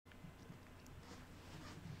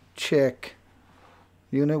check.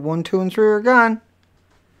 Unit 1, 2, and 3 are gone.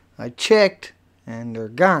 I checked, and they're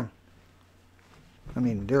gone. I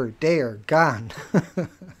mean, they are gone.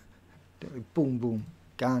 Boom, boom,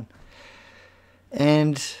 gone.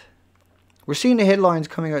 And we're seeing the headlines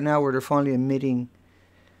coming out now where they're finally admitting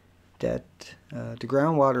that the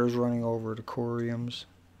groundwater is running over the aquariums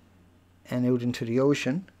and out into the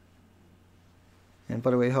ocean. And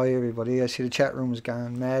by the way, hi everybody. I see the chat room is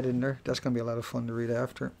gone mad in there. That's going to be a lot of fun to read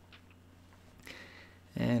after.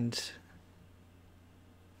 And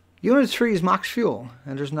Unit 3 is max fuel,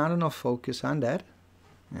 and there's not enough focus on that.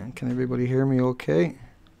 And can everybody hear me okay?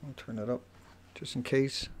 I'll turn that up just in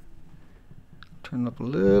case. Turn it up a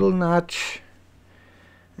little notch.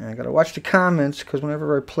 And I gotta watch the comments because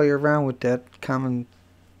whenever I play around with that comment,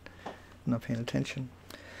 I'm not paying attention.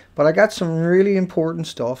 But I got some really important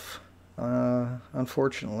stuff,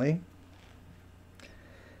 unfortunately.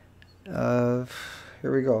 Here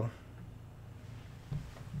we go.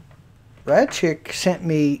 Rad Chick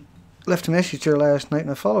left a message there last night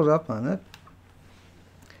and I followed up on it.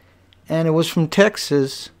 And it was from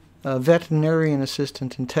Texas, a veterinarian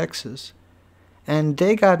assistant in Texas. And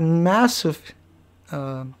they got massive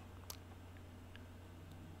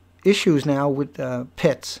issues now with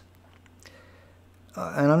pets.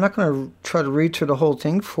 And I'm not going to try to read through the whole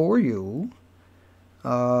thing for you.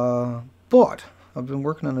 But I've been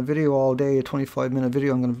working on a video all day, a 25-minute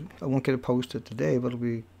video. I won't get it posted today, but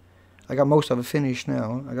I got most of it finished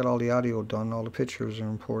now. I got all the audio done, all the pictures are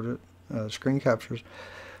imported, screen captures.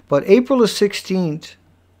 But April the 16th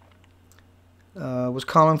was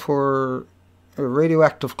calling for a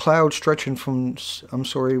radioactive cloud stretching from,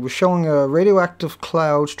 was showing a radioactive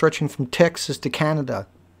cloud stretching from Texas to Canada.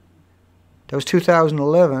 That was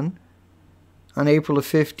 2011 on April the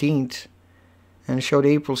 15th. And it showed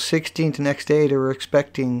April 16th, the next day, they were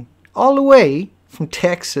expecting all the way from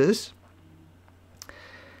Texas.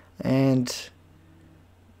 And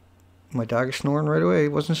my dog is snoring right away.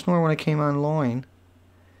 It wasn't snoring when I came online.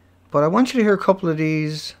 But I want you to hear a couple of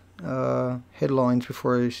these headlines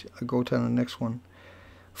before I go to the next one.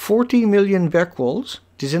 40 million becquerels,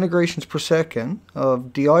 disintegrations per second,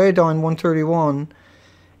 of the iodine 131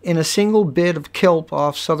 in a single bit of kelp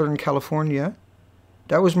off Southern California.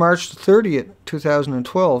 That was March 30th,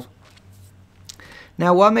 2012.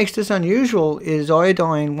 Now, what makes this unusual is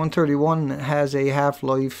iodine 131 has a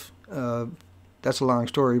half-life, that's a long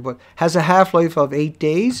story, but has a half-life of 8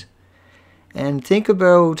 days. And think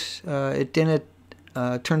about it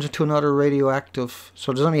turns into another radioactive,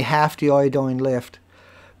 so there's only half the iodine left.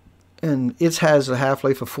 And it has a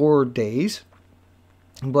half-life of 4 days,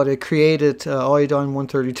 but it created iodine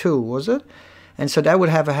 132, was it? And so that would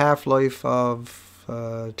have a half-life of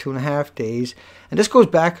 2.5 days. And this goes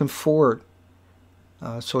back and forth.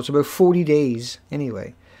 So it's about 40 days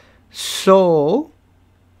anyway. So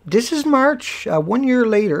this is March, 1 year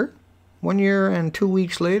later, 1 year and 2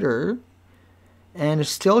 weeks later, and it's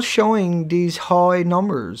still showing these high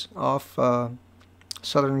numbers of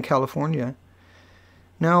Southern California.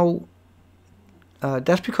 Now,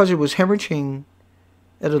 that's because it was hemorrhaging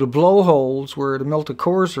out of the blowholes where the melted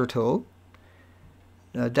cores are to.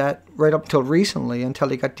 That right up until recently, until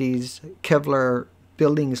they got these Kevlar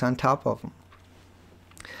buildings on top of them.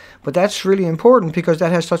 But that's really important because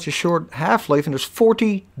that has such a short half-life, and there's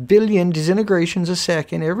 40 billion disintegrations a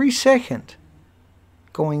second, every second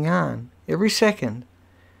going on. Every second.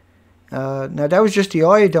 Now that was just the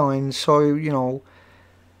iodine, so you know.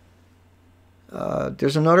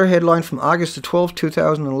 There's another headline from August the 12th,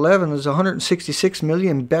 2011. There's 166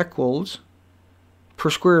 million becquerels per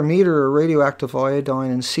square meter of radioactive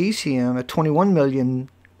iodine and cesium at 21 million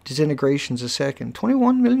disintegrations a second.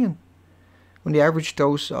 21 million. When the average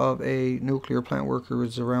dose of a nuclear plant worker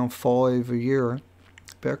is around 5 a year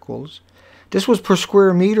becquerels. This was per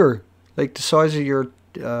square meter, like the size of your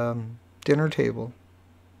dinner table.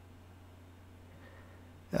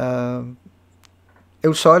 Outside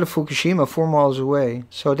of Fukushima, 4 miles away.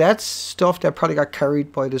 So that's stuff that probably got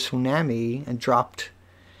carried by the tsunami and dropped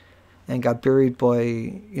and got buried by,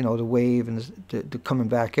 you know, the wave and the coming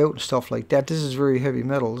back out and stuff like that. This is very heavy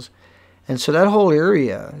metals. And so that whole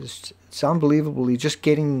area, it's unbelievably, just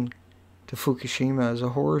getting to Fukushima is a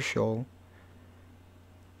horror show.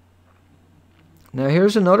 Now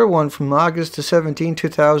here's another one from August the 17th,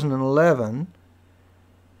 2011.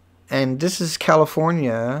 And this is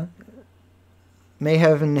California. May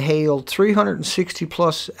have inhaled 360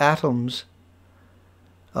 plus atoms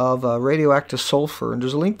of radioactive sulfur. And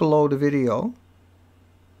there's a link below the video.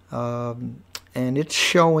 And it's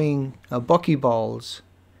showing buckyballs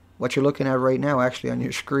What you're looking at right now, actually, on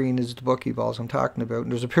your screen is the buckyballs I'm talking about.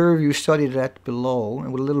 And there's a peer-reviewed study of that below,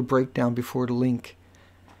 and with a little breakdown before the link.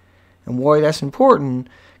 And why that's important,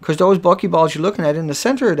 because those buckyballs you're looking at, in the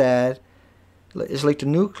center of that is like the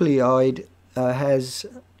nucleoid has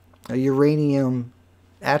a uranium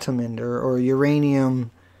atom in there, or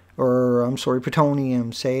uranium, or I'm sorry,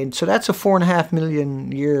 plutonium, say. So that's a 4.5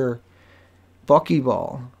 million year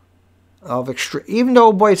buckyball. Even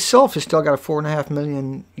though by itself it's still got a 4.5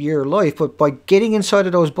 million year life, but by getting inside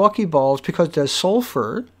of those buckyballs, because there's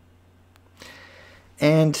sulfur,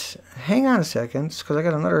 and hang on a second, because I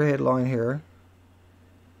got another headline here.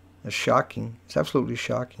 It's shocking. It's absolutely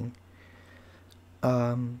shocking.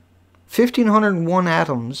 1,501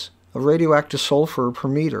 atoms of radioactive sulfur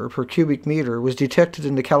per cubic meter was detected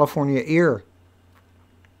in the California air.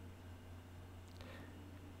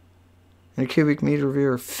 In a cubic meter of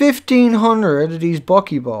air. 1,500 of these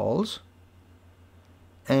buckyballs.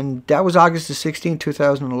 And that was August the 16th,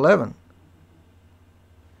 2011.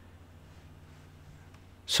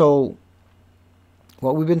 So,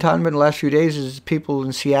 what we've been talking about in the last few days is people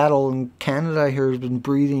in Seattle and Canada here have been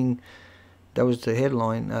breathing, that was the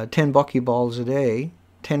headline, 10 buckyballs a day.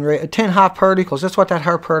 10 hot particles. That's what that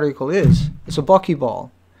hot particle is. It's a buckyball.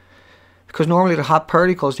 Because normally the hot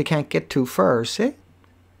particles, they can't get too far, see?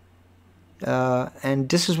 And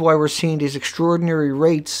this is why we're seeing these extraordinary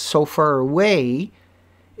rates so far away,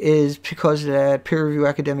 is because of that peer-reviewed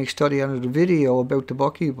academic study under the video about the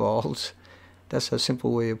buckyballs. That's a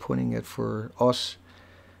simple way of putting it for us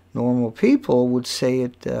normal people would say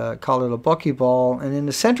it, call it a buckyball. And in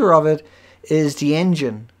the center of it is the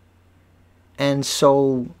engine. And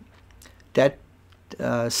so that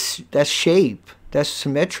shape, that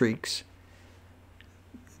symmetrics,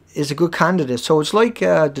 is a good candidate. So it's like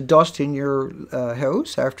the dust in your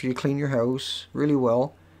house after you clean your house really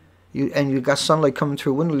well, and you got sunlight coming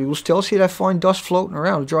through a window. You'll still see that fine dust floating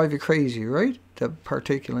around. It'll drive you crazy, right? The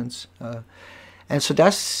particulates, and so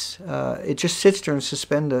that's it. Just sits there and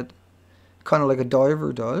suspended, kind of like a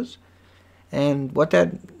diver does. And what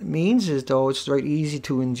that means is, though, it's very easy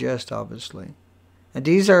to ingest, obviously. And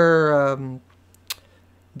these are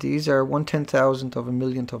 1/10,000th of a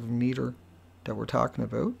millionth of a meter that we're talking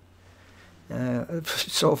about.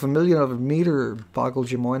 So if a million of a meter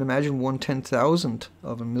boggles your mind, imagine 1/10,000th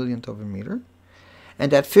of a millionth of a meter.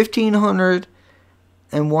 And that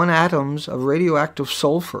 1,501 atoms of radioactive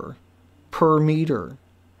sulfur per meter.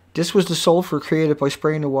 This was the sulfur created by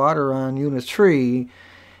spraying the water on Unit 3,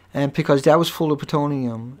 and because that was full of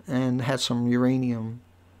plutonium and had some uranium.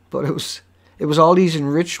 But it was all these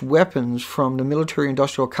enriched weapons from the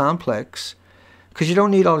military-industrial complex, because you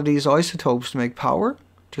don't need all of these isotopes to make power.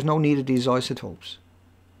 There's no need of these isotopes.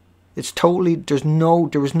 It's totally,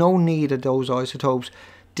 there was no need of those isotopes.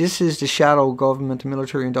 This is the shadow government, the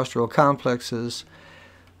military-industrial complexes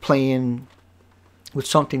playing with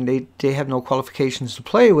something they have no qualifications to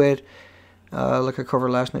play with. Like I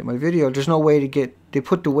covered last night in my video, there's no way to get, they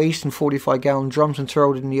put the waste in 45-gallon drums and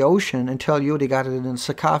throw it in the ocean and tell you they got it in a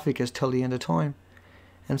sarcophagus till the end of time.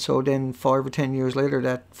 And so then 5 or 10 years later,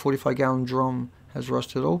 that 45-gallon drum has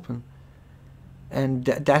rusted open. And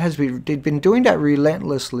they've been doing that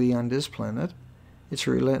relentlessly on this planet. It's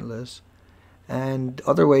relentless. And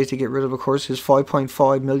other ways to get rid of course, is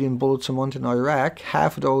 5.5 million bullets a month in Iraq.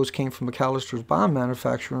 Half of those came from McAllister's bomb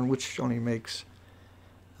manufacturing, which only makes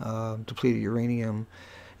depleted uranium.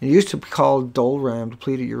 And it used to be called DOLRAM,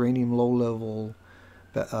 depleted uranium low-level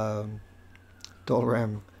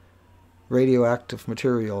DOLRAM radioactive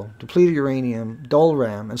material, depleted uranium,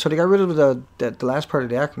 DOLRAM. And so they got rid of the last part of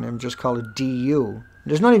the acronym, just called it DU.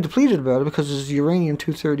 There's nothing depleted about it because it's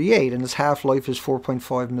uranium-238 and its half-life is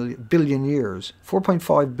 4.5 billion years.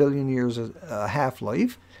 4.5 billion years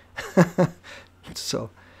half-life. So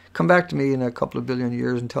come back to me in a couple of billion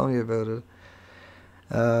years and tell me about it.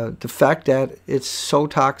 The fact that it's so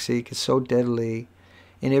toxic, it's so deadly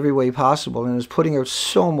in every way possible, and is putting out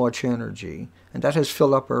so much energy, and that has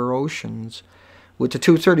filled up our oceans. With the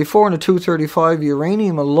 234 and the 235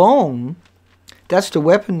 uranium alone, that's the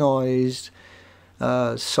weaponized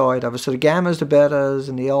side of it. So the gammas, the betas,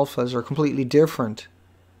 and the alphas are completely different,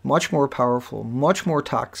 much more powerful, much more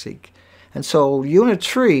toxic. And so Unit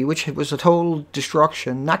 3, which was a total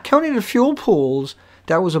destruction, not counting the fuel pools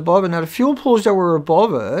that was above it. Now the fuel pools that were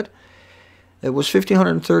above it, it was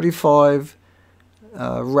 1,535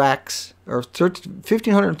 racks, or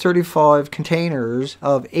 1,535 containers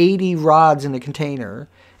of 80 rods in a container,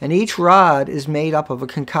 and each rod is made up of a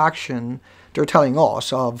concoction, they're telling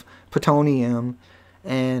us, of plutonium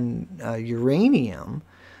and uranium.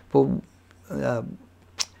 But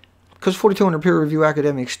because 4,200 peer-reviewed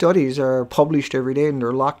academic studies are published every day and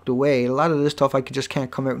they're locked away, a lot of this stuff I just can't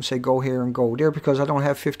come out and say go here and go there because I don't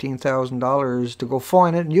have $15,000 to go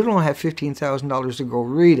find it and you don't have $15,000 to go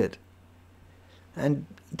read it. And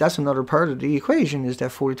that's another part of the equation, is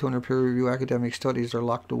that 4,200 peer-reviewed academic studies are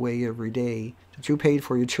locked away every day that you paid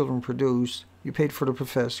for, your children produce. You paid for the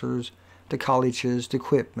professors, the colleges, the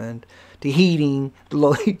equipment, the heating, the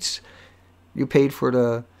lights. You paid for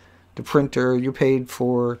the printer. You paid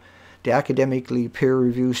for the academically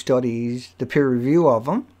peer-reviewed studies, the peer review of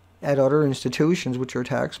them at other institutions with your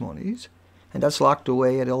tax monies. And that's locked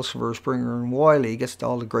away at Elsevier, Springer, and Wiley. Gets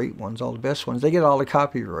all the great ones, all the best ones. They get all the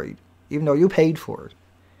copyright, even though you paid for it.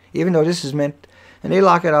 Even though this is meant, and they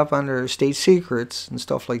lock it up under state secrets and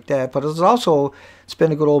stuff like that. But it's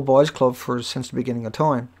been a good old boys club since the beginning of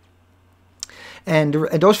time. And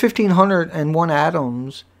those 1,501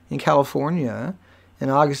 atoms in California in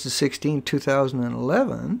August the 16th,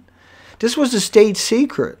 2011, this was a state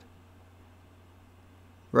secret.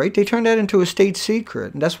 Right? They turned that into a state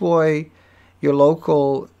secret. And that's why your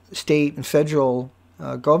local, state, and federal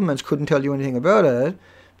governments couldn't tell you anything about it,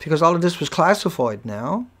 because all of this was classified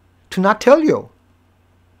now, to not tell you.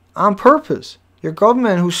 On purpose. Your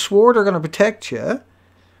government, who swore they're going to protect you,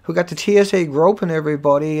 who got the TSA groping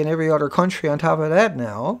everybody in every other country on top of that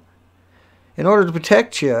now, in order to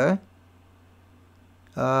protect you,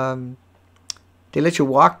 they let you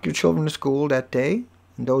walk your children to school that day,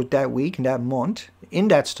 and that week, and that month, in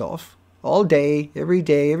that stuff, all day,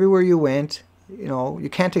 everywhere you went. You know, you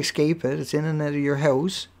can't escape it. It's in and out of your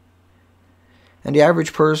house. And the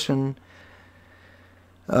average person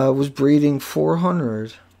was breathing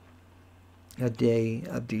 400 a day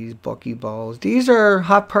of these buckyballs. These are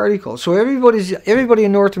hot particles. So everybody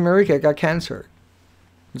in North America got cancer.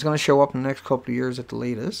 It's going to show up in the next couple of years at the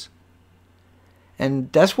latest.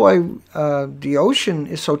 And that's why the ocean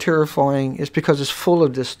is so terrifying, is because it's full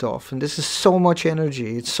of this stuff. And this is so much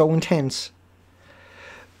energy. It's so intense.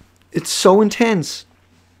 It's so intense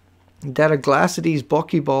that a glass of these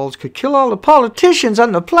buckyballs could kill all the politicians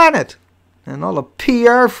on the planet and all the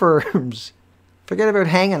PR firms. Forget about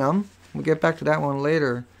hanging them. We'll get back to that one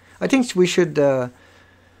later. I think we should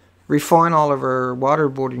refine all of our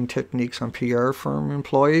waterboarding techniques on PR firm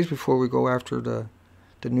employees before we go after the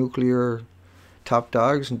nuclear top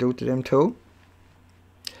dogs and do it to them too.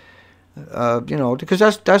 You know, because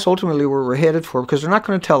that's ultimately where we're headed for, because they're not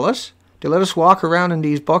going to tell us. They let us walk around in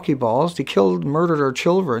these buckyballs. They murdered our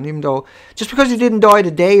children, even though, just because they didn't die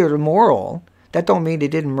today or tomorrow, that don't mean they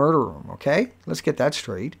didn't murder them, okay? Let's get that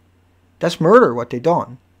straight. That's murder, what they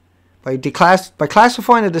done. By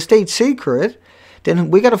classifying it as a state secret,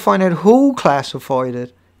 then we got to find out who classified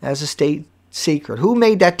it as a state secret. Who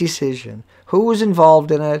made that decision? Who was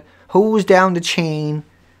involved in it? Who was down the chain?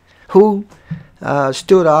 Who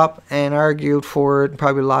stood up and argued for it and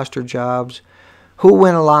probably lost their jobs? Who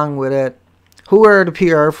went along with it? Who are the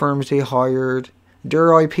PR firms they hired?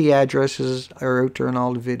 Their IP addresses are out there in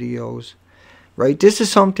all the videos. Right? This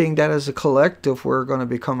is something that as a collective we're going to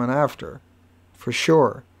be coming after. For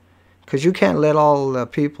sure. Because you can't let all the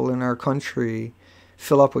people in our country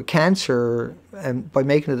fill up with cancer and by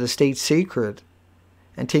making it a state secret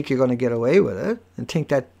and think you're going to get away with it. And think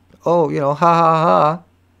that, oh, you know, ha ha ha,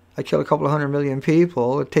 I killed a couple of 100 million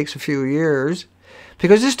people. It takes a few years.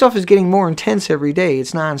 Because this stuff is getting more intense every day.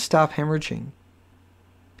 It's non-stop hemorrhaging.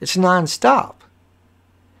 It's non-stop.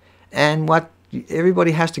 And what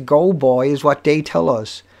everybody has to go by is what they tell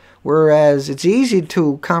us. Whereas it's easy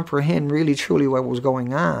to comprehend really truly what was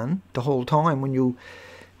going on the whole time when you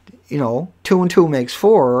know, 2 and 2 makes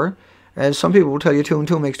 4. As some people will tell you 2 and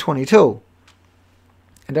 2 makes 22.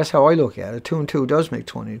 And that's how I look at it. 2 and 2 does make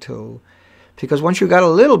 22. Because once you got a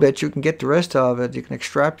little bit, you can get the rest of it. You can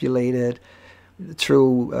extrapolate it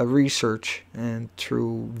through research and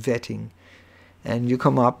through vetting, and you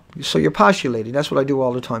come up, so you're postulating. That's what I do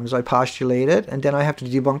all the time, is I postulate it, and then I have to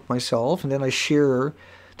debunk myself, and then I share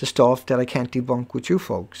the stuff that I can't debunk with you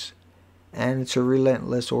folks. And it's a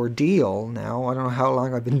relentless ordeal now. I don't know how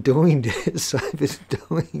long I've been doing this. I've been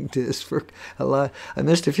doing this for a lot. I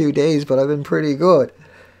missed a few days, but I've been pretty good.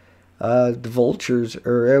 The vultures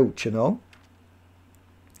are out, you know.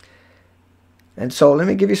 And so let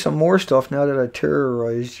me give you some more stuff now that I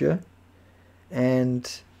terrorized you. And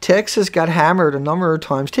Texas got hammered a number of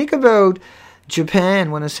times. Think about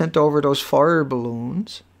Japan when it sent over those fire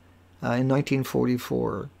balloons in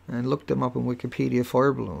 1944. And look them up in Wikipedia,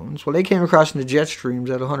 fire balloons. Well, they came across in the jet streams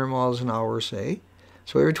at 100 miles an hour, say.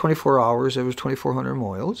 So every 24 hours, it was 2,400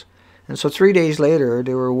 miles. And so 3 days later,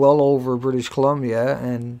 they were well over British Columbia,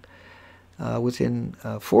 and within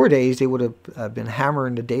 4 days, they would have been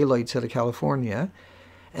hammering the daylights out of California.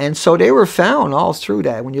 And so they were found all through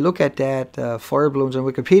that. When you look at that fire balloons on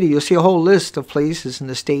Wikipedia, you'll see a whole list of places in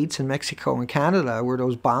the States and Mexico and Canada where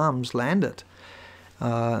those bombs landed.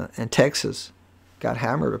 And Texas got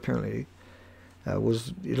hammered, apparently.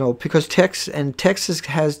 Was, you know, because Texas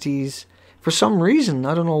has these, for some reason,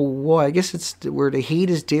 I don't know why, I guess it's where the heat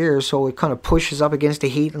is there, so it kind of pushes up against the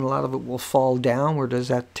heat and a lot of it will fall down where there's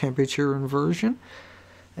that temperature inversion.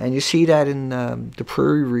 And you see that in the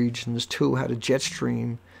prairie regions too, how the jet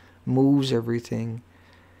stream moves everything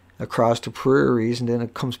across the prairies and then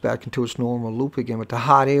it comes back into its normal loop again. But the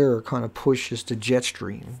hot air kind of pushes the jet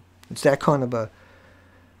stream. It's that kind of a...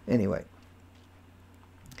 Anyway.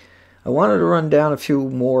 I wanted to run down a few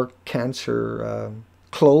more cancer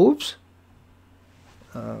cloves.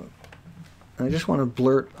 I just want to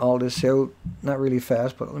blurt all this out, not really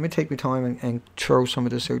fast, but let me take my time and throw some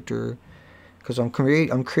of this out there, because I'm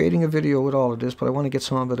creating a video with all of this, but I want to get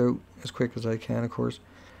some of it out as quick as I can, of course.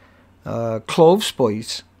 Clove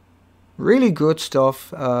spice, really good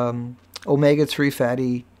stuff. Omega-3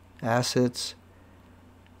 fatty acids,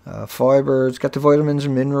 fiber. It's got the vitamins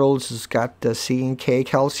and minerals. It's got the C and K,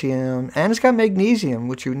 calcium, and it's got magnesium,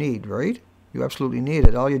 which you need, right? You absolutely need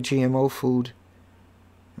it. All your GMO food.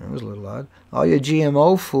 That was a little odd. All your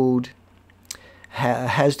GMO food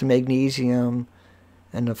has the magnesium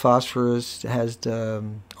and the phosphorus, has the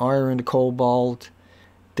iron, the cobalt,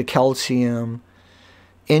 the calcium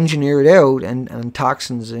engineered out, and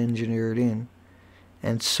toxins engineered in.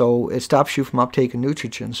 And so it stops you from uptaking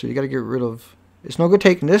nutrients. So you got to get rid of... It's no good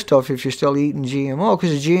taking this stuff if you're still eating GMO,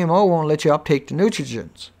 because the GMO won't let you uptake the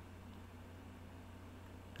nutrients.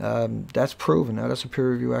 That's proven. Now, that's a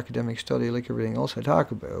peer-reviewed academic study like everything else I talk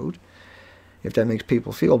about, if that makes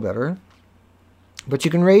people feel better. But you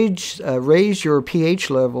can raise your pH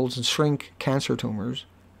levels and shrink cancer tumors.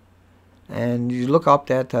 And you look up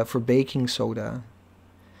that for baking soda,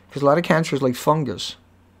 because a lot of cancer is like fungus.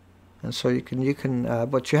 And so you can,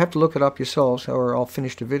 but you have to look it up yourselves, or I'll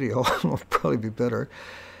finish the video. It'll probably be better.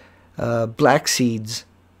 Black seeds.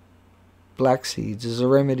 Black seeds is a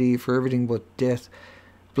remedy for everything but death.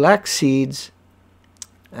 Black seeds,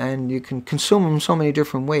 and you can consume them so many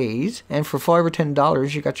different ways. And for $5 or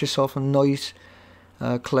 $10, you got yourself a nice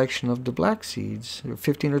collection of the black seeds,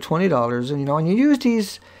 $15 or $20, and you know, and you use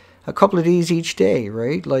these, a couple of these each day,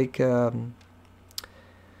 right? Like,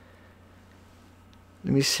 let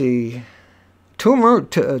me see,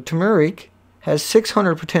 turmeric has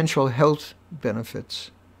 600 potential health benefits.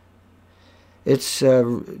 It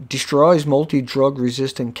destroys multi-drug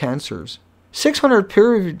resistant cancers. 600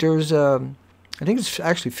 peer-reviewed, there's, I think it's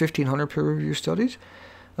actually 1,500 peer-reviewed studies.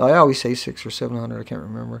 I always say 600 or 700, I can't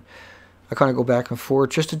remember. I kind of go back and forth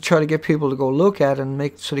just to try to get people to go look at it and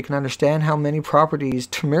make so they can understand how many properties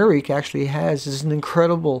turmeric actually has. It's an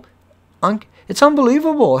incredible, it's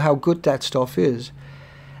unbelievable how good that stuff is.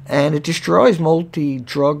 And it destroys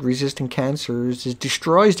multi-drug resistant cancers. It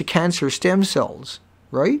destroys the cancer stem cells,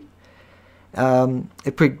 right?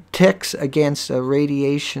 It protects against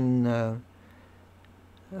radiation,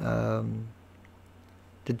 the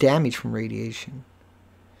damage from radiation.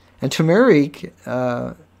 And turmeric,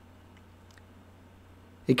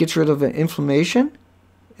 it gets rid of inflammation.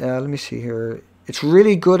 Let me see here. It's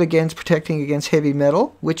really good against protecting against heavy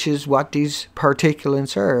metal, which is what these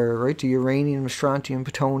particulates are, right? The uranium, strontium,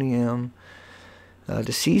 plutonium,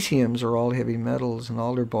 the cesiums are all heavy metals, and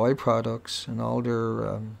all their byproducts and all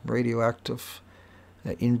their radioactive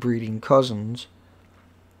inbreeding cousins.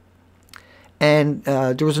 And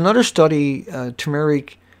there was another study,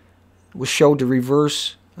 turmeric was showed to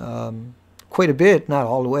reverse quite a bit, not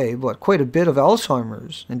all the way, but quite a bit of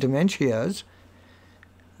Alzheimer's and dementias,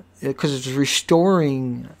 because it's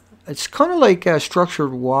restoring. It's kind of like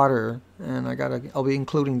structured water, and I'll be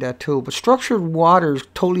including that too. But structured water is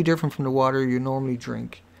totally different from the water you normally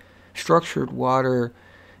drink. Structured water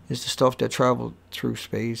is the stuff that travels through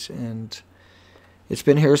space, and it's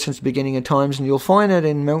been here since the beginning of times, and you'll find it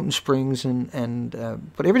in mountain springs,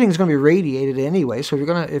 but everything's going to be radiated anyway. So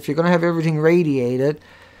if you're gonna have everything radiated,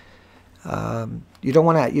 you don't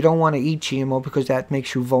want to eat GMO, because that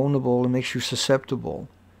makes you vulnerable and makes you susceptible.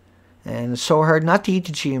 And it's so hard not to eat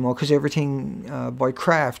the GMO, because everything by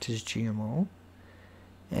Kraft is GMO,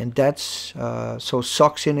 and that's so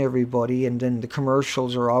sucks in everybody. And then the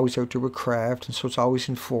commercials are always out there with Kraft, and so it's always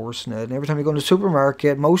enforcing it. And every time you go to the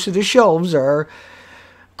supermarket, most of the shelves are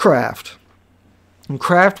Kraft. And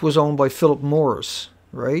Kraft was owned by Philip Morris,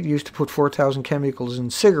 right? He used to put 4,000 chemicals in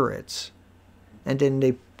cigarettes, and then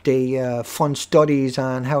they fund studies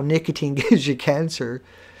on how nicotine gives you cancer.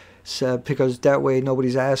 So, because that way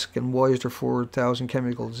nobody's asking why is there 4,000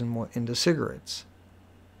 chemicals in the cigarettes.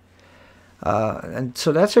 And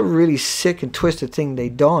so that's a really sick and twisted thing they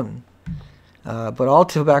done. But all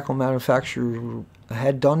tobacco manufacturers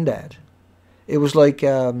had done that. It was like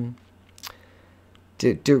there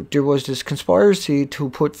was this conspiracy to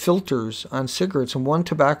put filters on cigarettes, and one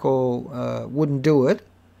tobacco wouldn't do it,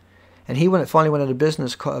 and he finally went out of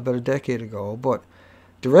business about a decade ago. But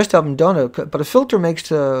the rest of them done it. But a filter makes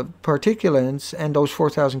the particulates and those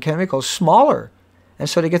 4,000 chemicals smaller, and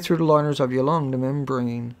so they get through the liners of your lung, the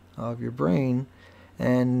membrane of your brain,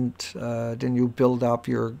 and then you build up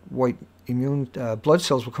your white immune blood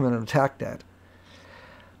cells will come in and attack that.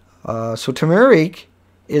 So turmeric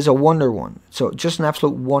is a wonder one. So just an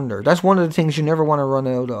absolute wonder. That's one of the things you never want to run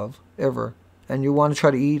out of, ever. And you want to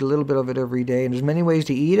try to eat a little bit of it every day. And there's many ways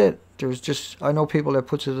to eat it. I know people that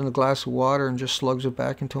puts it in a glass of water and just slugs it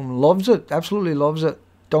back into them. Loves it. Absolutely loves it.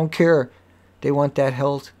 Don't care. They want that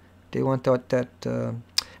health. They want that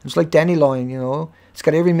it's like dandelion, you know. It's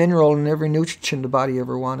got every mineral and every nutrient the body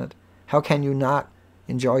ever wanted. How can you not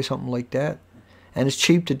enjoy something like that? And it's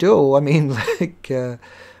cheap to do. I mean, like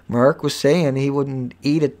Mark was saying, he wouldn't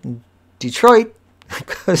eat it in Detroit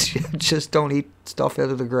because you just don't eat stuff out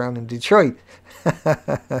of the ground in Detroit.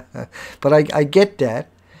 But I get that.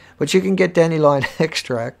 But you can get dandelion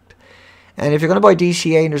extract. And if you're going to buy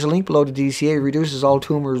DCA, and there's a link below to DCA, it reduces all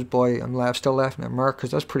tumors by, I'm still laughing at Mark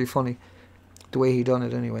because that's pretty funny, the way he done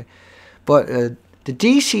it anyway. But the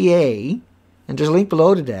DCA, and there's a link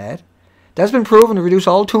below to that, that's been proven to reduce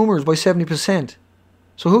all tumors by 70%.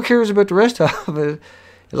 So who cares about the rest of it?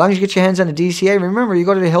 As long as you get your hands on the DCA. Remember, you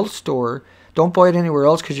go to the health store. Don't buy it anywhere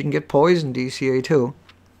else because you can get poison DCA too.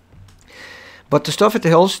 But the stuff at the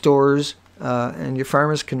health stores and your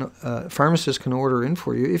pharmacist can order in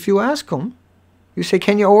for you. If you ask them, you say,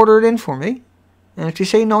 can you order it in for me? And if they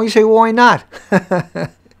say no, you say, why not?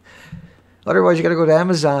 Otherwise, you got to go to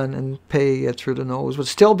Amazon and pay through the nose. But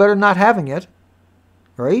still better not having it,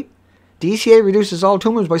 right? DCA reduces all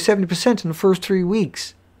tumors by 70% in the first 3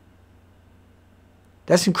 weeks.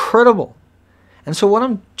 That's incredible. And so what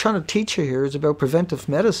I'm trying to teach you here is about preventive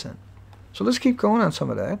medicine. So let's keep going on some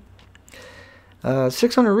of that.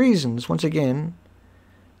 600 reasons, once again,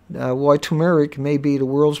 why turmeric may be the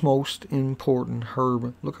world's most important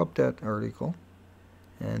herb. Look up that article.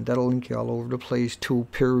 And that'll link you all over the place to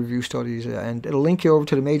peer-reviewed studies. And it'll link you over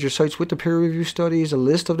to the major sites with the peer-reviewed studies, a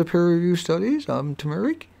list of the peer-reviewed studies on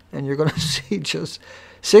turmeric. And you're going to see just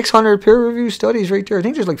 600 peer-reviewed studies right there. I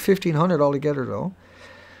think there's like 1,500 altogether, though.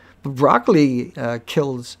 But broccoli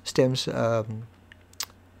kills the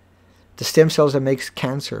stem cells that makes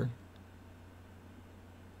cancer.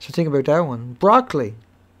 So think about that one. Broccoli.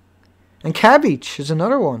 And cabbage is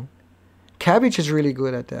another one. Cabbage is really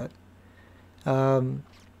good at that.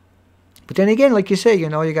 But then again, like you say, you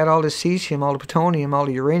know, you got all the cesium, all the plutonium, all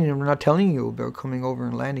the uranium we're not telling you about coming over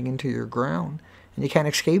and landing into your ground. And you can't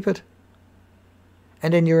escape it.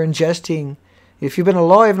 And then you're ingesting, if you've been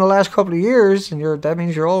alive in the last couple of years, and that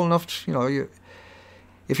means you're old enough to, you know,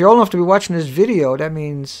 if you're old enough to be watching this video, that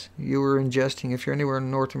means you were ingesting, if you're anywhere in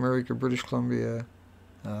North America, British Columbia,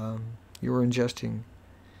 you were ingesting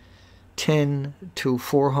 10 to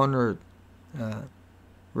 400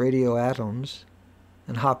 radioatoms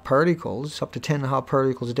and hot particles, up to 10 hot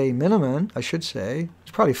particles a day minimum, I should say.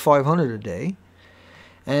 It's probably 500 a day.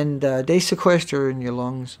 And they sequester in your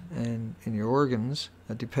lungs and in your organs,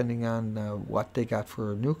 depending on what they got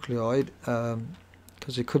for a nucleoid,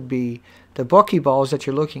 because it could be the buckyballs that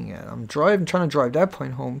you're looking at. I'm trying to drive that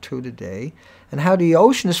point home too today, and how the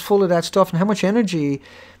ocean is full of that stuff and how much energy.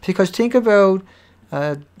 Because think about,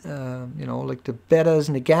 you know, like the betas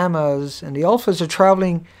and the gammas and the alphas are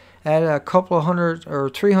traveling at a couple of hundred or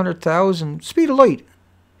 300,000 speed of light,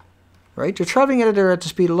 right? They're traveling at the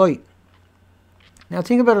speed of light. Now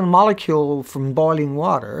think about a molecule from boiling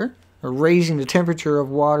water, or raising the temperature of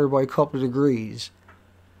water by a couple of degrees.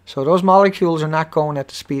 So those molecules are not going at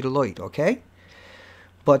the speed of light, okay?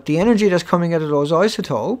 But the energy that's coming out of those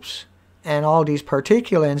isotopes and all these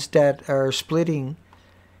particulates that are splitting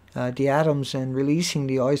the atoms and releasing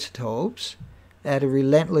the isotopes at a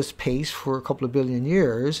relentless pace for a couple of billion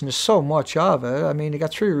years, and there's so much of it. I mean, they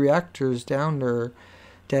got 3 reactors down there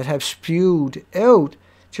that have spewed out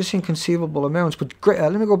just inconceivable amounts. But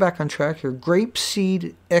let me go back on track here.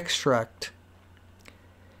 Grapeseed extract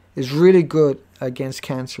is really good against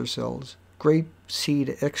cancer cells.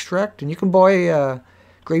 Grapeseed extract, and you can buy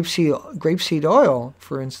grapeseed oil,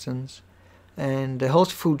 for instance, and the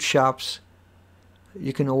health food shops.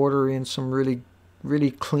 You can order in some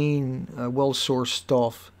really clean, well-sourced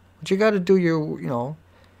stuff. But you got to do you know,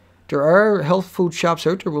 there are health food shops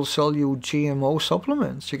out there will sell you GMO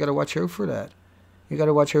supplements. You got to watch out for that. You got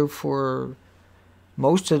to watch out for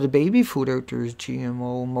Most of the baby food out there is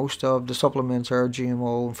GMO. Most of the supplements are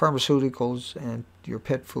GMO. And pharmaceuticals and your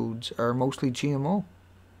pet foods are mostly GMO.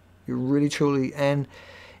 You're really, truly, and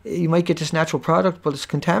you might get this natural product, but it's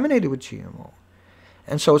contaminated with GMO.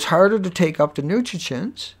 And so it's harder to take up the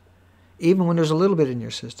nutrients, even when there's a little bit in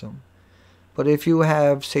your system. But if you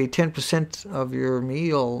have, say, 10% of your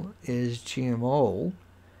meal is GMO,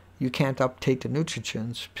 you can't uptake the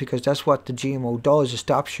nutrients, because that's what the GMO does. It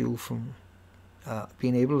stops you from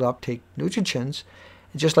being able to uptake nutrients,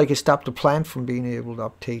 just like it stopped the plant from being able to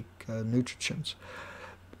uptake nutrients.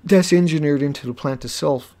 That's engineered into the plant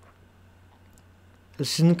itself.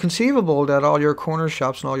 It's inconceivable that all your corner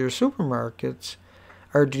shops and all your supermarkets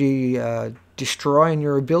are destroying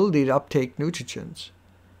your ability to uptake nutrients.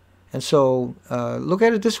 And so look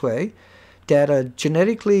at it this way, that a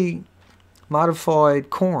genetically modified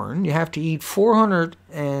corn, you have to eat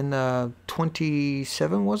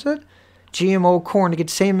 427, was it? GMO corn to get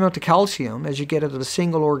the same amount of calcium as you get out of the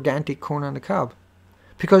single organic corn on the cob.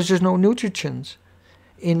 Because there's no nutrients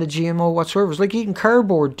in the GMO whatsoever. It's like eating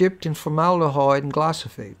cardboard dipped in formaldehyde and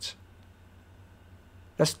glyphosates.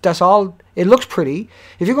 That's all. It looks pretty.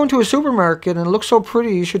 If you go into a supermarket and it looks so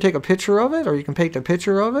pretty, you should take a picture of it, or you can paint a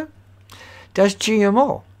picture of it. That's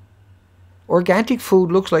GMO. Organic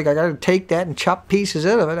food looks like I got to take that and chop pieces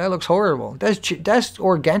out of it. That looks horrible. That's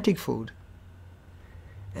organic food.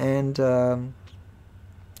 And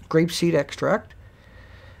grapeseed extract.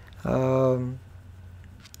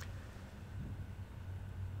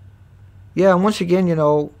 Yeah, and once again, you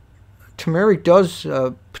know, turmeric does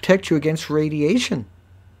protect you against radiation.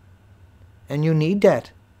 And you need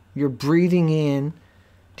that. You're breathing in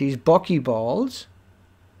these buckyballs,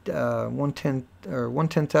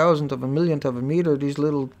 1/10,000th of a millionth of a meter. These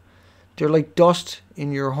little, they're like dust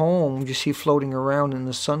in your home you see floating around in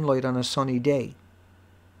the sunlight on a sunny day.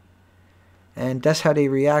 And that's how they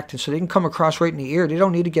react. And so they can come across right in the ear. They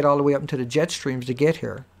don't need to get all the way up into the jet streams to get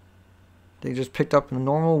here. They just picked up in the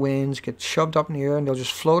normal winds, get shoved up in the air, and they'll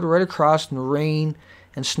just float right across, and the rain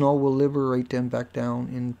and snow will liberate them back down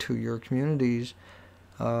into your communities.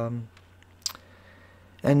 Miso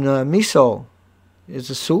is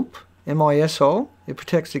a soup, M-I-S-O. It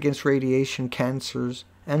protects against radiation, cancers,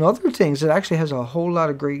 and other things. It actually has a whole lot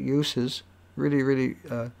of great uses, really,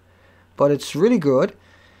 but it's really good.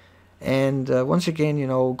 And once again, you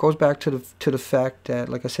know, goes back to the fact that,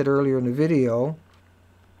 like I said earlier in the video,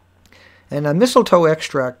 and mistletoe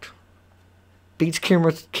extract beats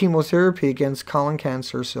chemotherapy against colon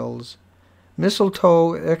cancer cells.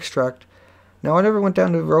 Mistletoe extract. Now, I never went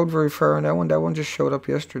down the road very far on that one. That one just showed up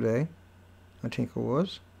yesterday, I think it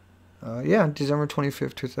was. Yeah, December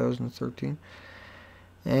 25th, 2013.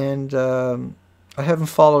 And I haven't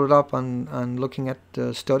followed it up on looking at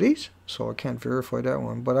the studies, so I can't verify that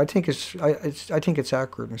one. But I think it's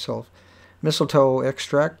accurate myself. Mistletoe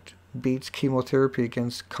extract beats chemotherapy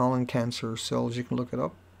against colon cancer cells. You can look it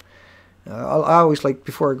up. I always like,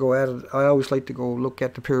 before I go at it, I always like to go look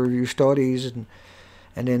at the peer-reviewed studies and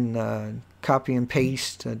then copy and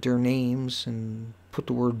paste their names and put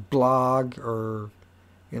the word blog or,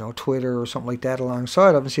 you know, Twitter or something like that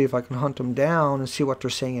alongside of, and see if I can hunt them down and see what they're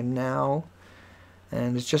saying now.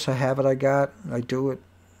 And it's just a habit I got. I do it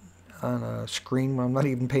on a screen when I'm not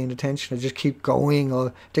even paying attention. I just keep going.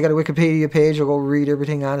 They got a Wikipedia page, I'll go read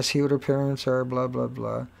everything on it, see what their parents are, blah, blah,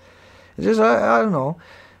 blah. It's just, I don't know.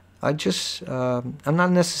 I just, I'm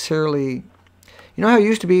not necessarily, you know how it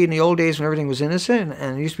used to be in the old days when everything was innocent,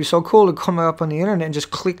 and it used to be so cool to come up on the internet and just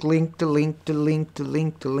click link, the link,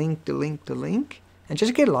 and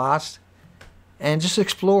just get lost and just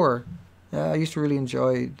explore. I used to really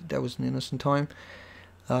enjoy, that was an innocent time.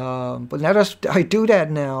 But now I do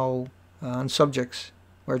that now on subjects,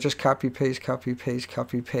 where I just copy paste,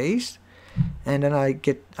 and then I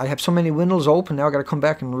have so many windows open now. I got to come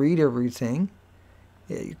back and read everything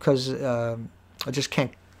because I just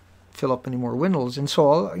can't fill up any more windows. And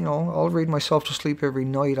so I'll read myself to sleep every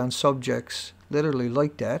night on subjects, literally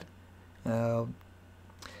like that. And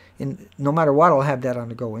no matter what, I'll have that on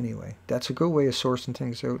the go anyway. That's a good way of sourcing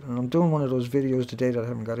things out. And I'm doing one of those videos today that I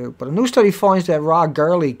haven't got out. But a new study finds that raw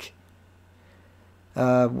garlic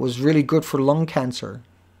was really good for lung cancer.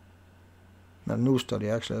 Not a new study,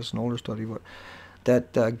 actually. That's an older study. But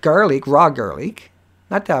that raw garlic,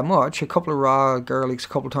 not that much, a couple of raw garlics a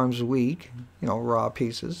couple times a week, you know, raw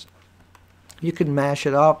pieces. You can mash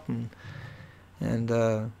it up and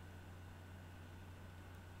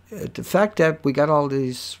the fact that we got all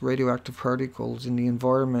these radioactive particles in the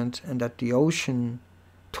environment and that the ocean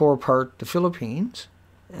tore apart the Philippines,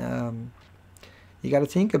 you got to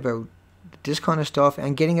think about this kind of stuff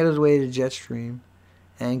and getting it out of the way of the jet stream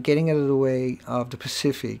and getting out of the way of the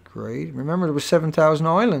Pacific, right? Remember, there were 7,000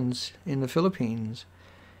 islands in the Philippines,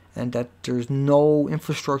 and that there's no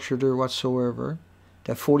infrastructure there whatsoever,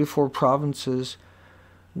 that 44 provinces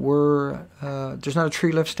were, there's not a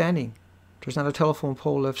tree left standing, there's not a telephone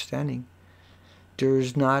pole left standing,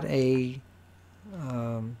 there's not a,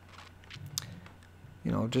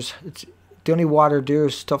 it's, the only water there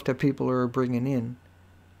is stuff that people are bringing in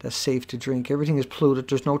that's safe to drink. Everything is polluted,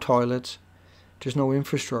 there's no toilets, there's no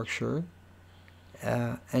infrastructure.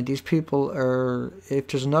 And these people are, if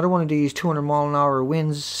there's another one of these 200-mile-an-hour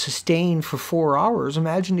winds sustained for 4 hours,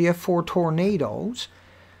 imagine the F4 tornadoes,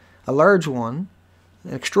 a large one,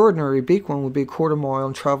 an extraordinary big one would be a quarter mile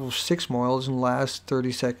and travel 6 miles and last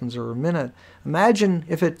 30 seconds or a minute. Imagine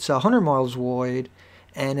if it's 100 miles wide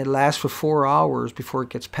and it lasts for 4 hours before it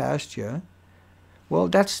gets past you. Well,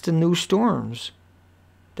 that's the new storms.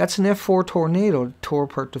 That's an F4 tornado that tore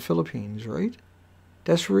apart the Philippines, right?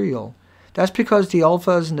 That's real. That's because the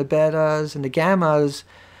alphas and the betas and the gammas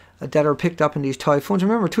that are picked up in these typhoons.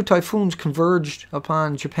 Remember, 2 typhoons converged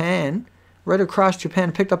upon Japan, right across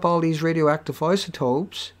Japan, picked up all these radioactive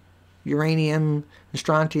isotopes, uranium,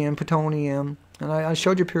 strontium, plutonium. And I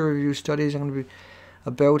showed you peer-reviewed studies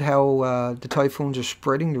about how the typhoons are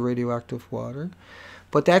spreading the radioactive water.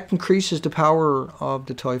 But that increases the power of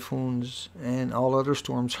the typhoons and all other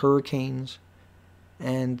storms, hurricanes.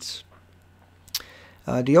 And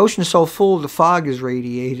the ocean is so full, the fog is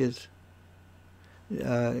radiated,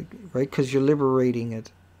 right? Because you're liberating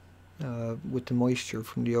it with the moisture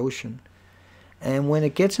from the ocean. And when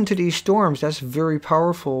it gets into these storms, that's very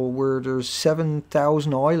powerful, where there's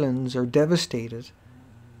 7,000 islands are devastated.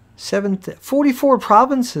 44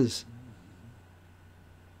 provinces.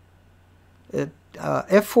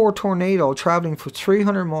 F4 tornado traveling for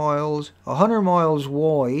 300 miles, 100 miles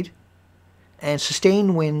wide, and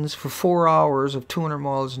sustained winds for 4 hours of 200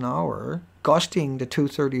 miles an hour, gusting to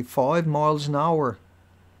 235 miles an hour.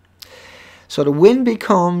 So the wind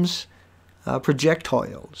becomes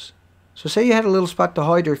projectiles. So say you had a little spot to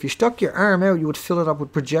hide there. If you stuck your arm out, you would fill it up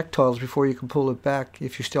with projectiles before you could pull it back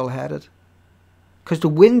if you still had it. Because the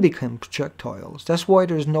wind became projectiles. That's why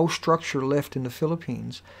there's no structure left in the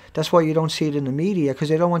Philippines. That's why you don't see it in the media, because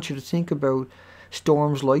they don't want you to think about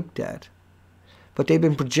storms like that. But they've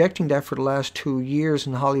been projecting that for the last 2 years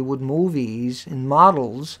in Hollywood movies, in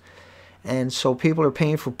models. And so people are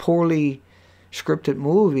paying for poorly scripted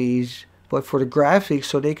movies, but for the graphics,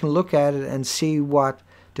 so they can look at it and see what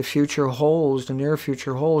the future holds, the near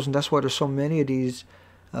future holds. And that's why there's so many of these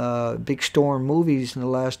big storm movies in the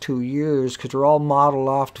last 2 years, because they're all modeled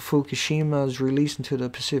off the Fukushima's release into the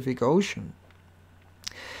Pacific Ocean.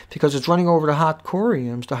 Because it's running over the hot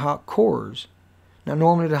coriums, the hot cores. Now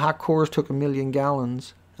normally the hot cores took 1 million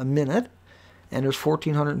gallons a minute, and there's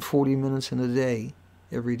 1,440 minutes in a day,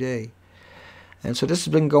 every day. And so this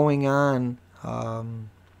has been going on,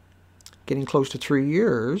 getting close to 3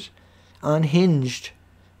 years, unhinged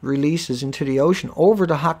releases into the ocean over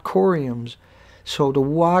the hot coriums. So the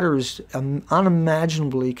water is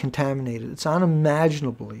unimaginably contaminated. It's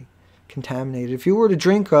unimaginably contaminated. If you were to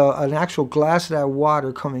drink an actual glass of that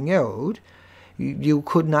water coming out, you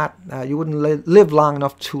could not, you wouldn't live long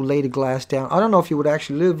enough to lay the glass down. I don't know if you would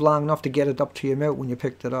actually live long enough to get it up to your mouth when you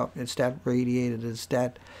picked it up. It's that radiated, it's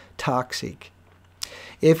that toxic.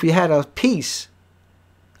 If you had a piece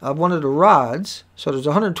of one of the rods, so there's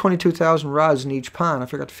 122,000 rods in each pond. I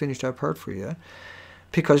forgot to finish that part for you.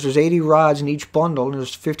 Because there's 80 rods in each bundle, and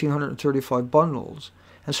there's 1,535 bundles.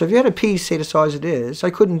 And so if you had a piece, say the size it is, I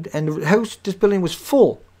couldn't, and the house, this building was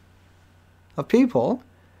full of people,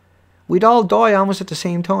 we'd all die almost at the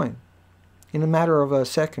same time, in a matter of a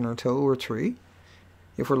second or 2 or 3,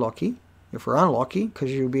 if we're lucky. If we're unlucky,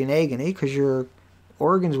 because you'd be in agony, because your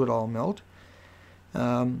organs would all melt,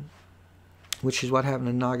 which is what happened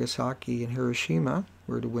in Nagasaki and Hiroshima,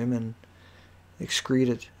 where the women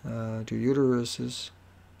excreted their uteruses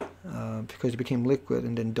because it became liquid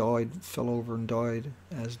and then died, fell over and died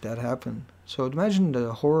as that happened. So imagine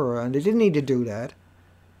the horror, and they didn't need to do that.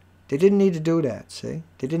 They didn't need to do that, see?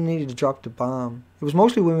 They didn't need to drop the bomb. It was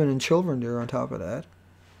mostly women and children there on top of that.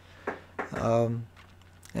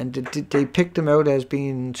 And they picked them out as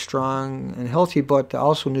being strong and healthy, but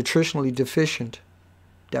also nutritionally deficient.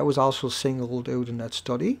 That was also singled out in that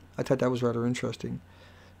study. I thought that was rather interesting.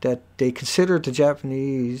 That they considered the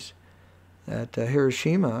Japanese at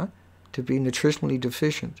Hiroshima to be nutritionally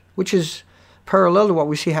deficient, which is parallel to what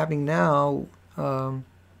we see happening now.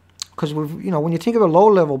 Because when you think of a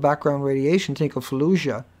low-level background radiation, think of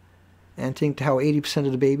Fallujah, and think how 80%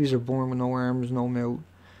 of the babies are born with no arms, no mouth,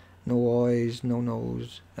 no eyes, no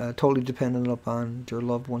nose, totally dependent upon their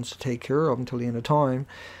loved ones to take care of until the end of time.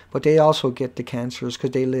 But they also get the cancers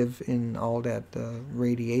because they live in all that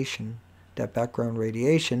radiation, that background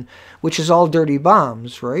radiation, which is all dirty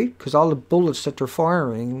bombs, right? Because all the bullets that they're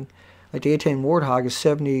firing, like the A-10 Warthog, is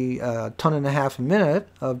 70 ton and a half a minute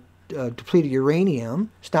of depleted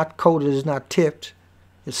uranium. It's not coated, it's not tipped.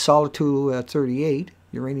 It's solid 238,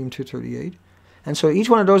 uranium-238. And so each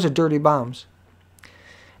one of those are dirty bombs.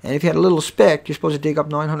 And if you had a little speck, you're supposed to dig up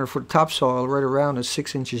 900 foot topsoil right around it,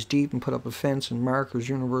 6 inches deep, and put up a fence and markers,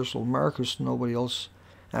 universal markers, so nobody else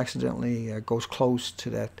accidentally goes close to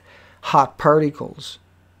that hot particles.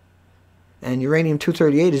 And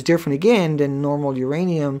uranium-238 is different again than normal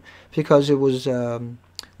uranium because it was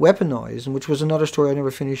weaponized, which was another story I never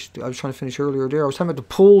finished. I was trying to finish earlier there. I was talking about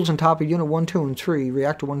the pools on top of Unit 1, 2, and 3,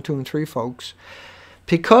 Reactor 1, 2, and 3, folks.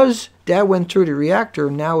 Because that went through the reactor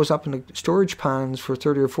and now is up in the storage ponds for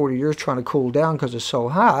 30 or 40 years trying to cool down because it's so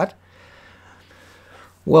hot,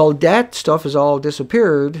 well, that stuff has all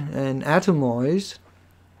disappeared and atomized,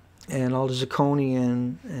 and all the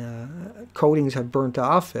zirconium coatings have burnt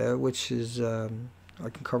off it, which is, I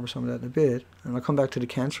can cover some of that in a bit. And I'll come back to the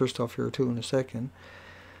cancer stuff here too in a second.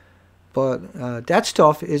 But that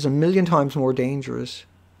stuff is 1,000,000 times more dangerous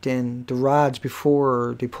than the rods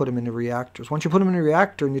before they put them in the reactors. Once you put them in the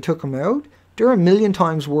reactor and you took them out, they're 1,000,000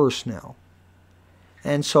 times worse now.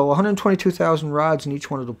 And so 122,000 rods in each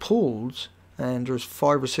one of the pools, and there's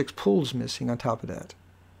 5 or 6 pools missing on top of that,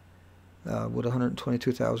 with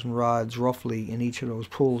 122,000 rods roughly in each of those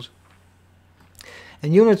pools.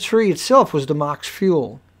 And Unit 3 itself was the MOX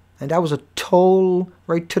fuel, and that was a toll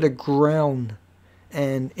right to the ground.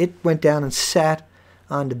 And it went down and sat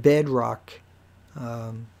on the bedrock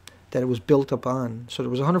that it was built up on. So there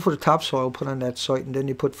was 100 foot of topsoil put on that site, and then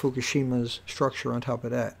they put Fukushima's structure on top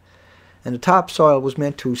of that. And the topsoil was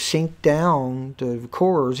meant to sink down the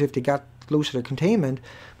cores if they got loose of their containment,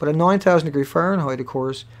 but at 9,000 degrees Fahrenheit, of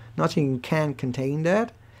course, nothing can contain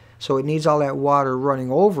that. So it needs all that water running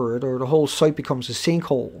over it, or the whole site becomes a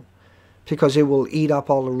sinkhole, because it will eat up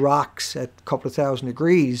all the rocks at a couple of thousand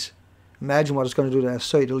degrees. Imagine what it's going to do to that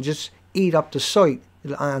site. It'll just eat up the site.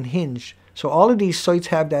 It'll unhinge. So all of these sites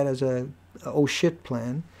have that as a oh shit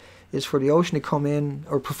plan, is for the ocean to come in,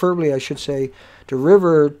 or preferably I should say, the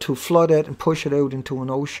river to flood it and push it out into an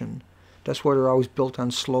ocean. That's why they're always built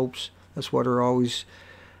on slopes. That's why they're always,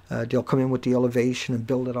 they'll come in with the elevation and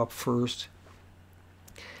build it up first.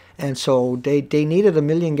 And so they needed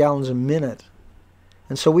 1,000,000 gallons a minute.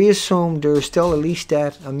 And so we assumed there's still at least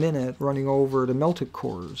that a minute running over the melted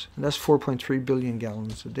cores. And that's 4.3 billion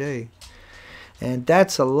gallons a day. And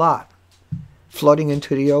that's a lot flooding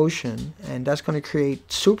into the ocean. And that's going to create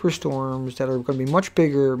superstorms that are going to be much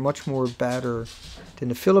bigger, much more badder than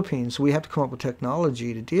the Philippines. So we have to come up with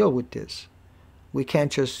technology to deal with this. We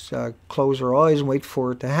can't just close our eyes and wait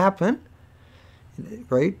for it to happen.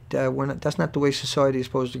 Right? That's not the way society is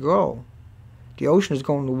supposed to go. The ocean is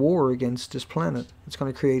going to war against this planet. It's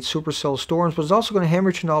going to create supercell storms, but it's also going to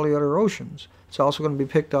hemorrhage in all the other oceans. It's also going to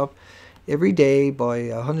be picked up every day by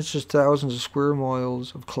hundreds of thousands of square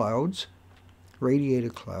miles of clouds,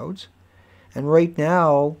 radiated clouds. And right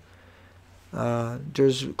now,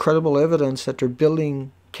 there's credible evidence that they're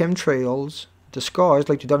building chemtrails, the skies,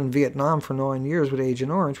 like they've done in Vietnam for 9 years with Agent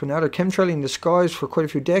Orange, but now they're chemtrailing the skies for quite a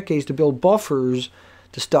few decades to build buffers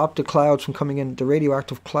to stop the clouds from coming in, the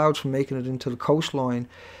radioactive clouds from making it into the coastline,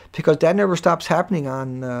 because that never stops happening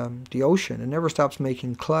on the ocean. It never stops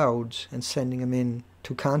making clouds and sending them in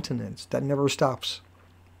to continents. That never stops.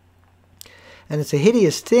 And it's a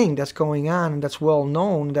hideous thing that's going on, and that's well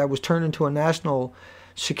known, that was turned into a national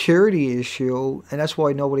security issue, and that's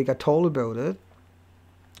why nobody got told about it.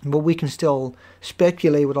 But we can still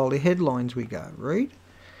speculate with all the headlines we got, right?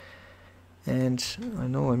 And I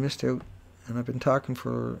know I missed out, and I've been talking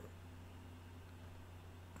for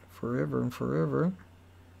forever and forever.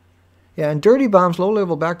 Yeah, and dirty bombs,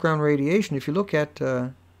 low-level background radiation. If you look at,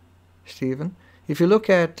 Stephen, if you look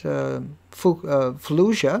at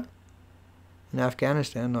Fallujah in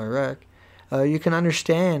Afghanistan, Iraq, you can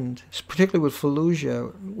understand, particularly with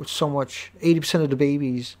Fallujah, with so much, 80% of the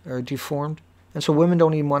babies are deformed. And so women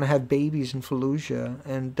don't even want to have babies in Fallujah.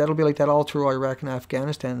 And that'll be like that all through Iraq and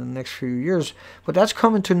Afghanistan in the next few years. But that's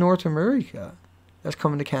coming to North America. That's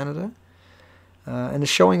coming to Canada. And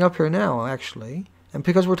it's showing up here now, actually. And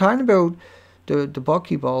because we're talking about the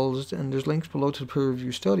buckyballs, and there's links below to the peer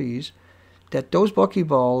review studies, that those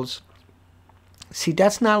buckyballs, see,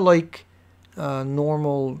 that's not like a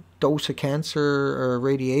normal dose of cancer or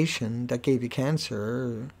radiation that gave you cancer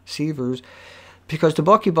or Sievers, because the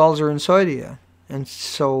buckyballs are inside of you. And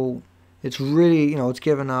so It's really, it's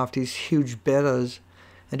giving off these huge betas,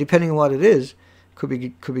 and depending on what it is, could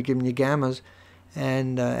be giving you gammas.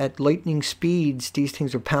 And at lightning speeds, these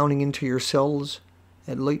things are pounding into your cells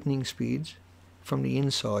at lightning speeds from the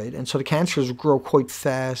inside, and so the cancers grow quite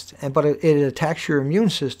fast. But it attacks your immune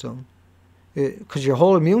system, because your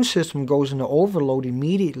whole immune system goes into overload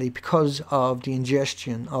immediately because of the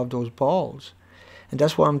ingestion of those balls. And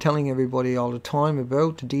that's what I'm telling everybody all the time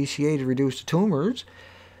about the DCA to reduce the tumors,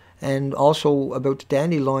 and also about the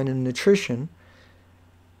dandelion and nutrition.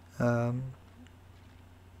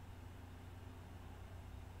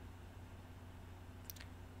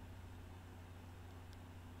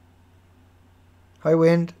 High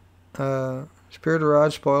wind, Spirit of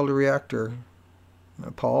Rod spoiled the reactor.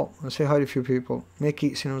 Paul, let's say hi to a few people.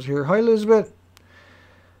 Mickey, was here. Hi, Elizabeth.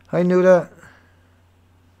 I knew that.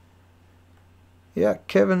 Yeah,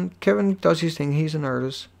 Kevin does his thing. He's an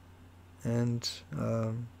artist, and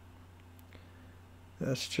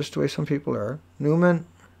that's just the way some people are. Newman.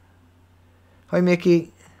 Hi,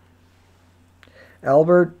 Mickey.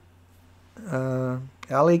 Albert.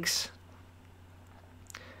 Alex.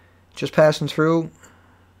 Just passing through.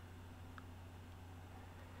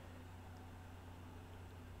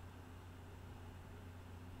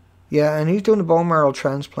 Yeah, and he's doing a bone marrow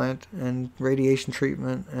transplant and radiation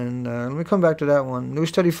treatment. And let me come back to that one. New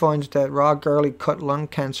study finds that raw garlic cut lung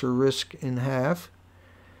cancer risk in half.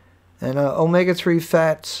 And omega-3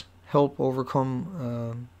 fats help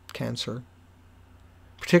overcome cancer,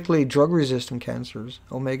 particularly drug-resistant cancers.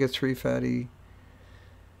 Omega-3 fatty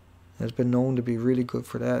has been known to be really good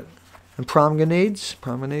for that. And promenades,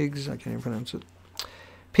 I can't even pronounce it.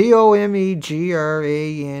 Pomegranate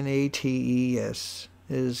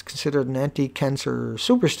is considered an anti-cancer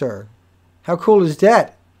superstar. How cool is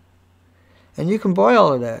that? And you can buy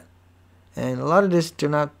all of that. And a lot of this they're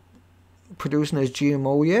not producing as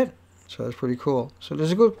GMO yet, so that's pretty cool. So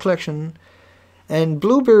there's a good collection. And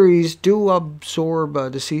blueberries do absorb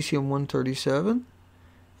the cesium-137.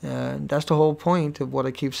 And that's the whole point of what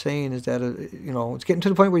I keep saying, is that it's getting to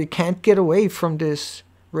the point where you can't get away from this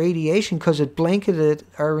radiation, because it blanketed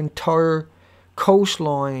our entire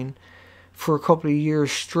coastline for a couple of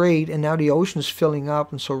years straight, and now the ocean's filling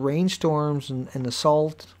up, and so rainstorms and the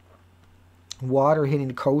salt water hitting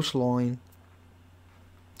the coastline.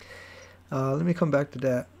 Let me come back to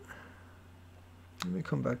that.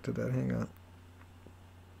 Hang on.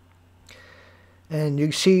 And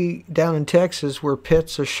you see down in Texas where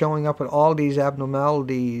pits are showing up with all these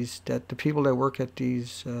abnormalities, that the people that work at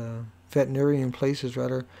these veterinarian places,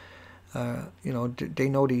 rather, they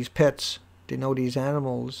know these pets. They know these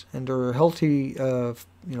animals, and they're healthy, a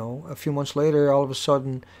few months later, all of a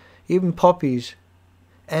sudden, even puppies.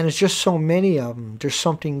 And it's just so many of them. There's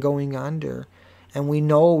something going on there. And we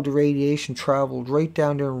know the radiation traveled right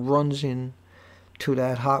down there and runs in to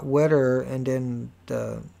that hot weather, and then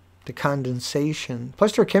the condensation.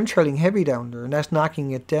 Plus they're chemtrailing heavy down there, and that's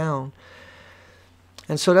knocking it down.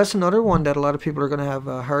 And so that's another one that a lot of people are going to have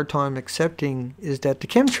a hard time accepting, is that the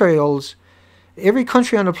chemtrails, every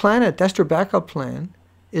country on the planet, that's their backup plan,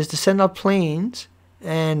 is to send up planes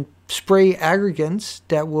and spray aggregates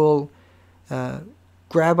that will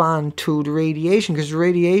grab on to the radiation, because the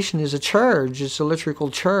radiation is a charge, it's electrical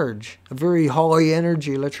charge, a very high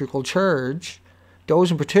energy electrical charge.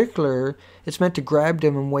 Those in particular, it's meant to grab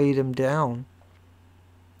them and weigh them down,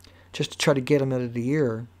 just to try to get them out of the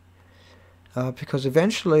air. Because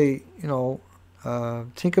eventually,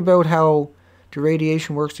 think about how the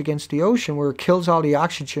radiation works against the ocean, where it kills all the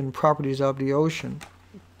oxygen properties of the ocean.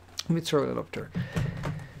 Let me throw that up there.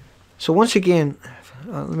 So once again,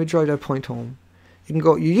 let me drive that point home.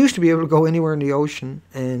 You used to be able to go anywhere in the ocean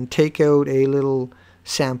and take out a little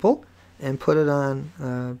sample and put it on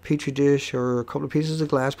a petri dish or a couple of pieces of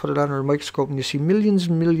glass, put it under a microscope, and you see millions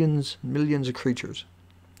and millions and millions of creatures.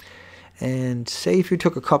 And say if you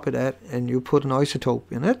took a cup of that and you put an isotope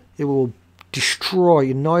in it, it will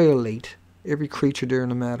destroy, annihilate every creature there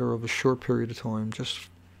in a matter of a short period of time, just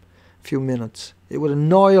a few minutes. It would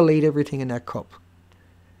annihilate everything in that cup.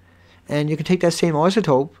 And you can take that same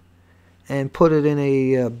isotope and put it in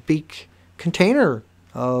a big container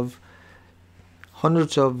of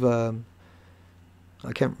hundreds of,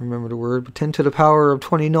 I can't remember the word, but 10 to the power of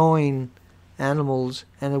 29 animals,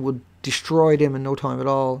 and it would destroy them in no time at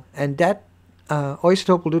all. And that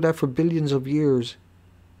isotope will do that for billions of years.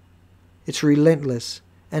 It's relentless.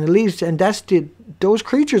 And it leaves, and those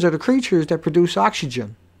creatures are the creatures that produce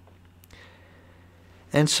oxygen.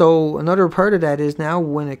 And so another part of that is now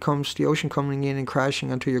when it comes to the ocean coming in and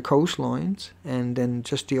crashing onto your coastlines, and then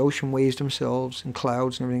just the ocean waves themselves and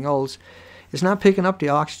clouds and everything else, it's not picking up the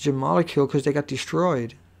oxygen molecule because they got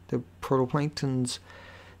destroyed. the protoplanktons,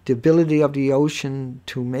 the ability of the ocean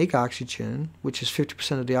to make oxygen, which is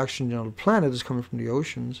 50% of the oxygen on the planet is coming from the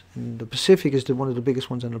oceans, and the Pacific is one of the biggest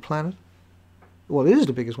ones on the planet. Well, it is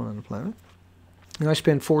the biggest one on the planet. And I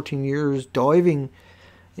spent 14 years diving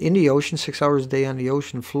in the ocean, 6 hours a day on the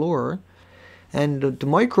ocean floor. And the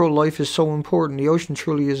micro life is so important. The ocean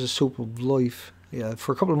truly is a soup of life. Yeah,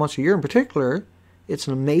 for a couple of months a year in particular, it's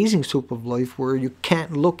an amazing soup of life where you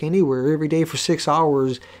can't look anywhere. Every day for 6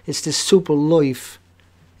 hours, it's this soup of life.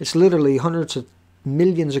 It's literally hundreds of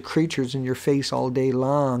millions of creatures in your face all day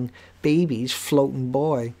long, babies floating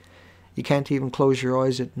by. You can't even close your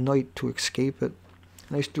eyes at night to escape it.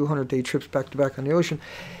 And I used to do 100-day trips back to back on the ocean.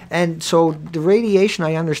 And so the radiation,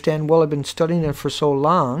 I understand well. I've been studying it for so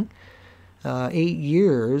long, 8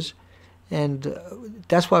 years. And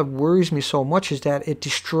that's what worries me so much, is that it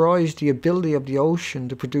destroys the ability of the ocean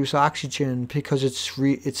to produce oxygen because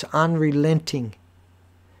it's unrelenting,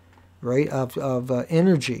 right, of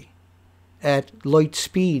energy at light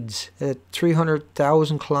speeds, at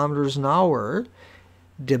 300,000 kilometers an hour.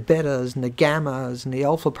 The betas and the gammas and the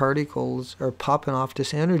alpha particles are popping off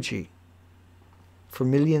this energy for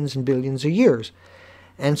millions and billions of years.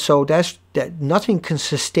 And so that nothing can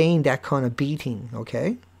sustain that kind of beating,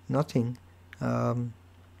 okay? Nothing. So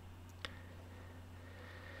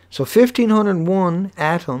 1,501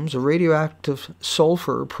 atoms of radioactive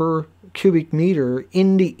sulfur per cubic meter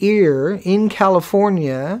in the air in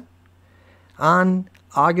California on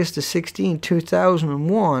August the 16th,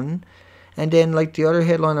 2001. And then, like the other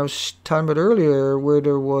headline I was talking about earlier, where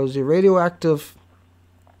there was a radioactive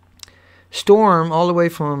storm all the way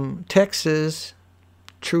from Texas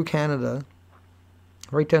through Canada,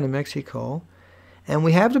 right down to Mexico. And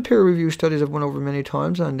we have the peer-reviewed studies I've went over many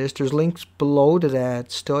times on this. There's links below to that,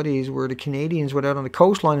 studies where the Canadians went out on the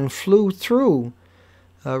coastline and flew through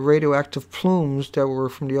radioactive plumes that were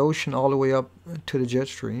from the ocean all the way up to the jet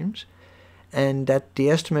streams. And that the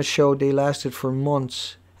estimates showed they lasted for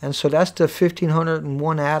months. And so that's the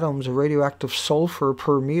 1,501 atoms of radioactive sulfur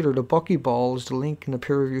per meter, the buckyballs, the link in the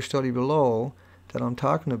peer-reviewed study below that I'm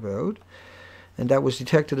talking about. And that was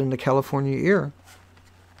detected in the California air.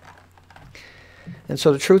 And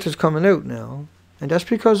so the truth is coming out now. And that's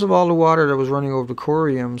because of all the water that was running over the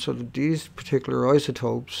corium, so that these particular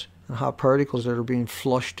isotopes and hot particles that are being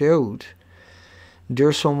flushed out,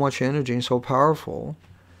 they're so much energy and so powerful.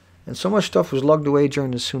 And so much stuff was lugged away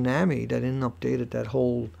during the tsunami that inundated that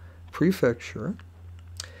whole prefecture.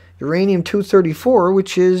 Uranium-234,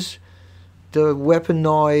 which is the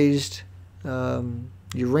weaponized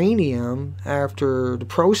uranium after the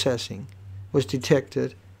processing, was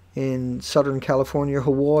detected in Southern California,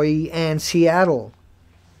 Hawaii, and Seattle.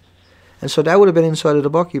 And so that would have been inside of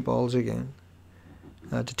the buckyballs again,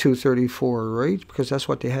 the 234, right? Because that's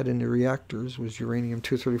what they had in the reactors, was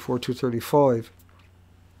uranium-234, 235.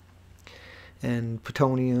 And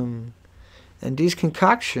plutonium, and these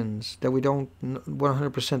concoctions that we don't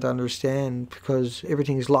 100% understand, because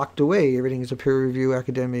everything is locked away. Everything is a peer review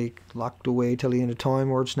academic, locked away till the end of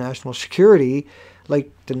time, or it's national security,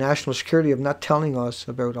 like the national security of not telling us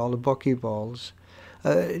about all the buckyballs.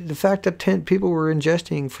 The fact that 10 people were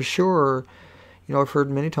ingesting, for sure, you know, I've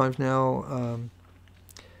heard many times now,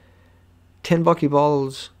 10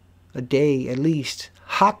 buckyballs a day at least,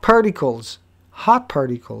 hot particles. Hot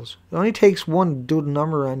particles. It only takes one to do the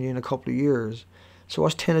number on you in a couple of years. So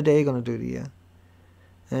what's 10 a day going to do to you?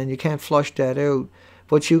 And you can't flush that out.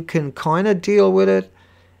 But you can kind of deal with it,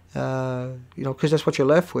 you know, because that's what you're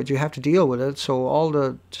left with. You have to deal with it. So all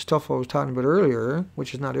the stuff I was talking about earlier,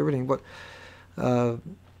 which is not everything, but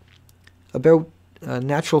about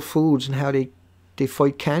natural foods and how they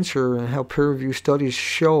fight cancer and how peer-reviewed studies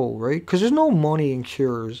show, right? Because there's no money in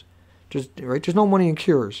cures. There's no money in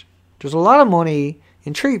cures. There's a lot of money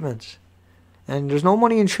in treatments, and there's no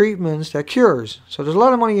money in treatments that cures. So there's a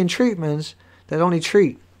lot of money in treatments that only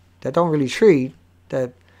treat, that don't really treat,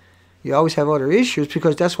 that you always have other issues,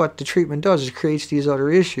 because that's what the treatment does, is creates these other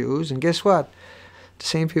issues. And guess what? The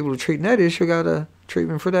same people who treat that issue got a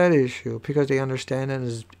treatment for that issue, because they understand it and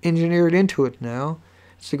is engineered into it now.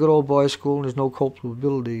 It's the good old boys' school, and there's no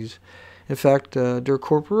culpabilities. In fact, they're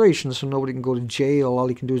corporations, so nobody can go to jail. All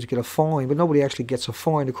you can do is get a fine, but nobody actually gets a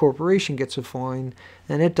fine. The corporation gets a fine,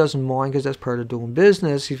 and it doesn't mind, because that's part of doing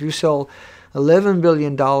business. If you sell $11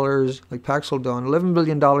 billion, like Paxil done, $11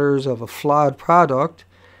 billion of a flawed product,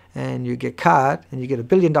 and you get caught, and you get $1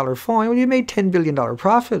 billion fine, well, you made $10 billion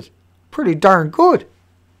profit. Pretty darn good.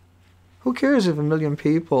 Who cares if 1 million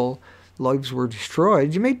people, lives were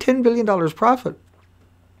destroyed? You made $10 billion profit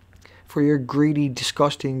for your greedy,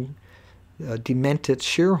 disgusting, demented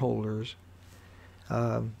shareholders.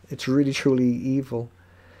 It's really, truly evil.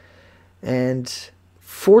 And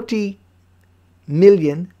 40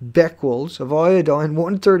 million becquerels of iodine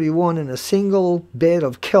 131 in a single bed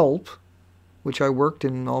of kelp, which I worked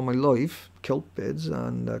in all my life, kelp beds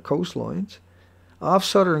on coastlines, off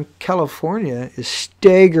Southern California is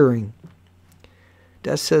staggering.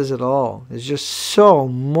 That says it all. It's just so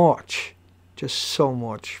much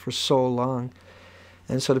for so long.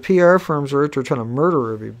 And so the PR firms are out there trying to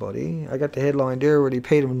murder everybody. I got the headline there where they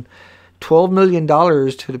paid them $12 million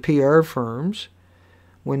to the PR firms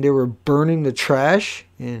when they were burning the trash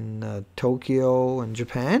in Tokyo and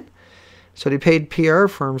Japan. So they paid PR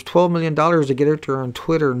firms $12 million to get out there on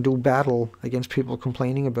Twitter and do battle against people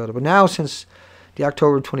complaining about it. But now, since the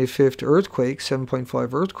October 25th earthquake,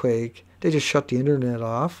 7.5 earthquake, they just shut the internet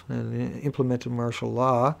off and implemented martial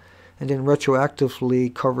law, and then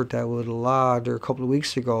retroactively covered that with a law there a couple of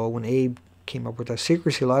weeks ago when Abe came up with that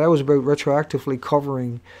secrecy law. That was about retroactively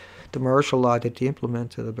covering the martial law that they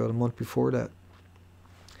implemented about a month before that.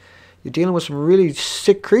 You're dealing with some really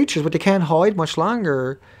sick creatures, but they can't hide much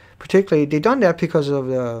longer. Particularly, they done that because of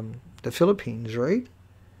the Philippines, right?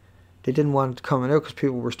 They didn't want it coming out because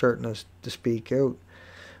people were starting to speak out.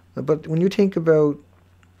 But when you think about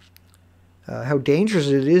how dangerous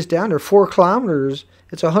it is down there, 4 kilometers,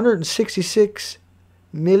 it's 166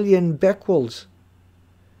 million becquerels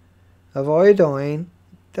of iodine.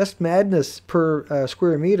 That's madness per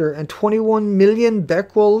square meter, and 21 million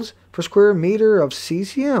becquerels per square meter of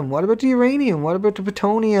cesium. What about the uranium? What about the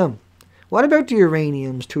plutonium? What about the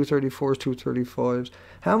uraniums, 234s, 235s?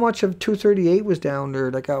 How much of 238 was down there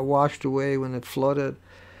that got washed away when it flooded?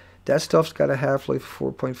 That stuff's got a half-life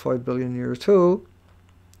of 4.5 billion years too.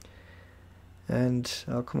 And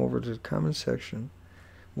I'll come over to the comment section.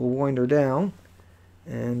 We'll wind her down.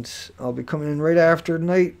 And I'll be coming in right after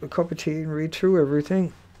tonight, a cup of tea, and read through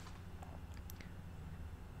everything.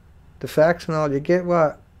 The facts and all. You get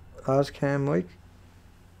what, Ozcam Mike?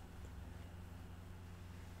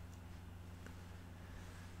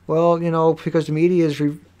 Well, you know, because the media is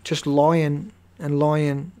just lying and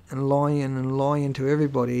lying and lying and lying to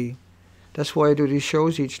everybody. That's why I do these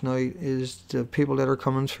shows each night, is the people that are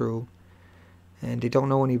coming through. And they don't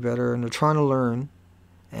know any better, and they're trying to learn.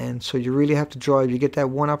 And so you really have to drive. You get that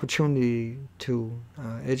one opportunity to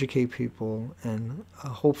educate people, and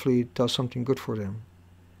hopefully it does something good for them.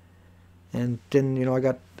 And then, you know, I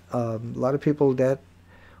got a lot of people that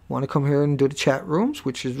want to come here and do the chat rooms,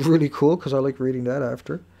 which is really cool because I like reading that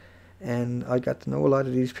after. And I got to know a lot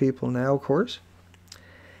of these people now, of course.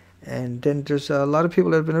 And then there's a lot of people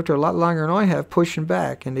that have been out there a lot longer than I have, pushing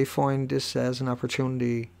back, and they find this as an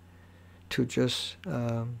opportunity to just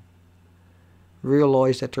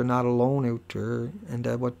realize that they're not alone out there, and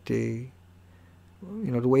that what they,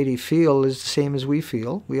 you know, the way they feel is the same as we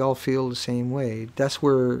feel. We all feel the same way. That's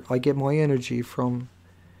where I get my energy from,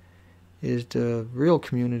 is the real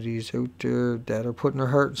communities out there that are putting their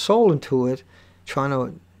heart and soul into it, trying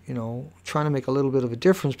to make a little bit of a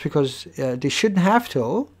difference, because they shouldn't have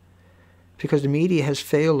to, because the media has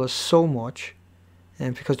failed us so much,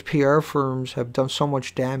 and because the PR firms have done so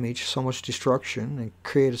much damage, so much destruction, and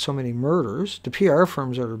created so many murders. The PR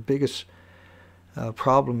firms are the biggest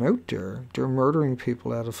problem out there. They're murdering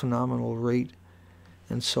people at a phenomenal rate.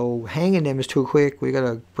 And so hanging them is too quick. We got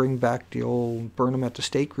to bring back the old burn them at the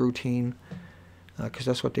stake routine, because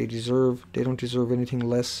that's what they deserve. They don't deserve anything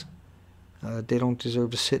less. They don't deserve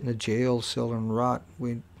to sit in a jail cell and rot.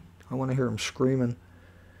 I want to hear them screaming.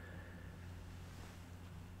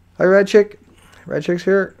 Hi, Red Chick. Red Chick's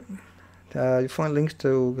here. You find links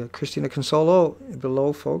to Christina Consolo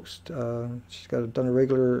below, folks. She's done a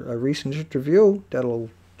regular recent interview that'll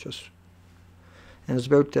just, and it's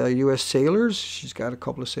about U.S. sailors. She's got a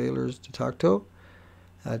couple of sailors to talk to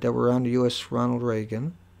that were on the U.S. Ronald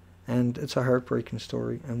Reagan, and it's a heartbreaking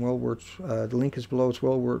story and well worth. The link is below. It's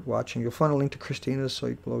well worth watching. You'll find a link to Christina's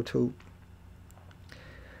site below too.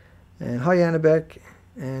 And hi, Annabek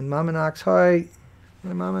and Mama Knox. Hi,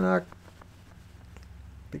 Mama Knox.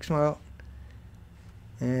 Big smile.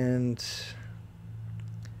 And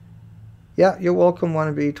yeah, you're welcome,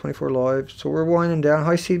 Wannabe 24 Live. So we're winding down.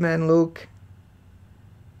 Hi, Seedman Luke.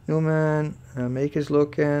 Newman. Make is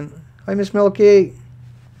looking. Hi, Miss Milky.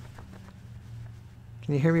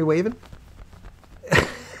 Can you hear me waving?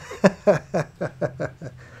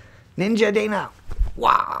 Ninja Dana.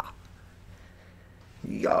 Wow.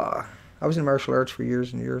 Yeah. I was in martial arts for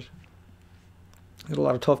years and years. There's a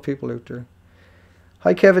lot of tough people out there.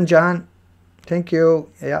 Hi, Kevin John. Thank you.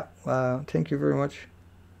 Yeah, thank you very much.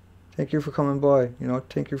 Thank you for coming by. You know,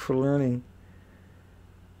 thank you for learning.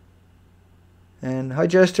 And hi,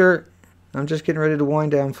 Jester. I'm just getting ready to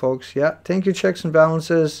wind down, folks. Yeah, thank you, Checks and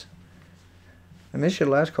Balances. I missed you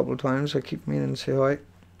the last couple of times. I keep meaning to say hi.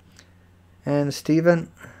 And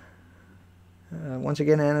Stephen, once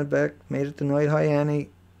again, Anna Beck made it tonight. Hi, Annie.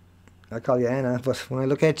 I call you Anna, but when I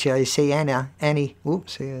look at you, I say Anna. Annie.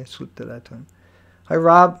 Oops, I slipped it that time. Hi,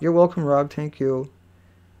 Rob. You're welcome, Rob. Thank you.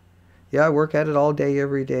 Yeah, I work at it all day,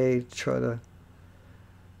 every day, to try to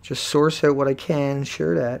just source out what I can,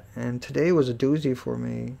 share that. And today was a doozy for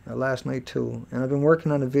me, last night too. And I've been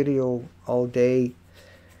working on a video all day.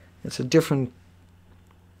 It's a different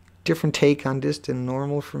take on this than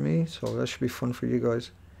normal for me, so that should be fun for you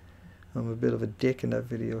guys. I'm a bit of a dick in that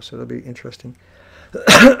video, so that'll be interesting.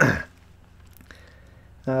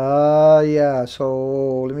 Yeah,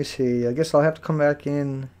 so let me see. I guess I'll have to come back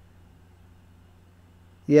in.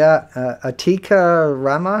 Yeah, Atika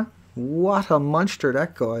Rama. What a monster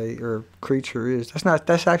that guy or creature is.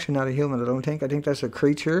 That's actually not a human, I don't think. I think that's a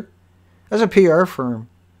creature. That's a PR firm.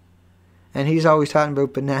 And he's always talking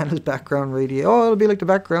about bananas background radiation. Oh, it'll be like the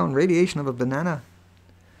background radiation of a banana.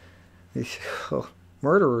 Oh,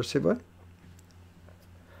 murderer, see what?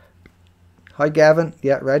 Hi, Gavin.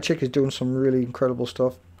 Yeah, Rad Chick is doing some really incredible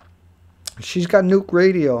stuff. She's got Nuke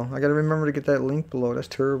Radio. I gotta remember to get that link below. That's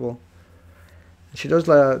terrible. She does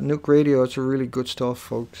Nuke Radio. It's a really good stuff,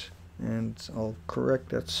 folks. And I'll correct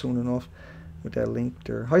that soon enough with that link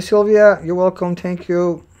there. Hi, Sylvia. You're welcome. Thank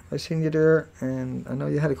you. I seen you there. And I know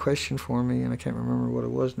you had a question for me, and I can't remember what it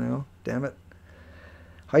was now. Damn it.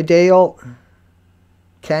 Hi, Dale.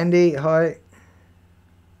 Candy. Hi.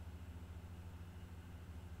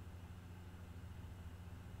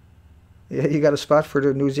 Yeah, you got a spot for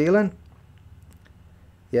the New Zealand?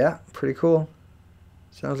 Yeah, pretty cool.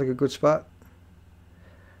 Sounds like a good spot.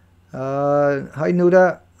 Hi,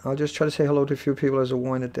 Nuda. I'll just try to say hello to a few people as I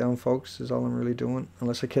wind it down, folks. Is all I'm really doing.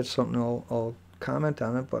 Unless I catch something, I'll comment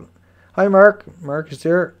on it. But hi, Mark. Mark is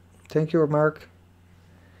there. Thank you, Mark.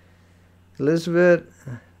 Elizabeth.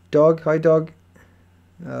 Doug. Hi, Doug.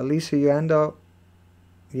 Lisa Yandor.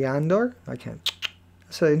 I can't.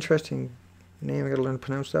 That's an interesting name. I gotta learn to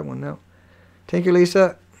pronounce that one now. Thank you,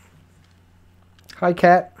 Lisa. Hi,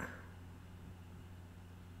 Kat.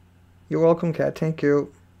 You're welcome, Kat. Thank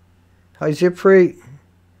you. Hi, Zipfree.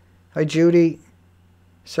 Hi, Judy.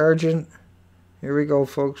 Sergeant. Here we go,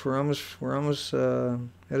 folks. We're almost out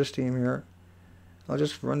of steam here. I'll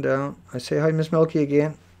just run down. I say hi, Miss Milky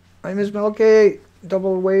again. Hi, Miss Milky.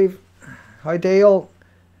 Double wave. Hi, Dale.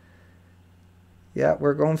 Yeah,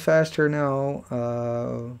 we're going faster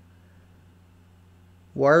now.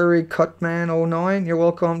 Wiry Cutman 09. You're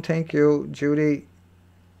welcome. Thank you, Judy.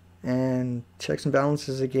 And checks and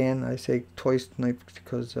balances again. I say twice tonight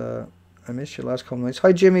because I missed you last couple nights.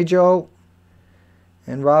 Hi, Jimmy Joe.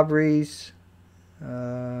 And Rob Rees.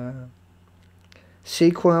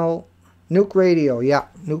 Sequel. Nuke Radio. Yeah,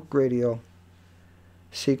 Nuke Radio.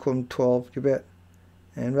 Sequel 12. You bet.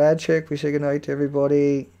 And Radchick. We say goodnight to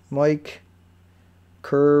everybody. Mike.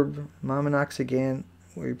 Curb. Mamanox again.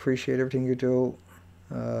 We appreciate everything you do.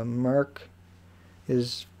 Mark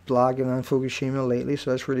is blogging on Fukushima lately,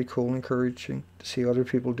 so that's really cool and encouraging to see other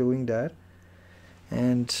people doing that.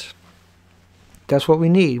 And that's what we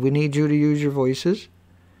need. We need you to use your voices.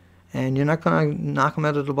 And you're not going to knock them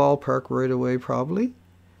out of the ballpark right away, probably.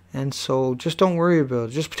 And so just don't worry about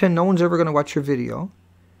it. Just pretend no one's ever going to watch your video.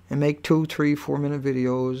 And make 2, 3, 4-minute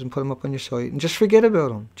videos and put them up on your site. And just forget about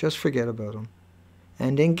them. Just forget about them.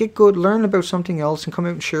 And then get good, learn about something else, and come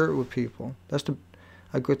out and share it with people. That's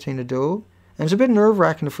a good thing to do. And it's a bit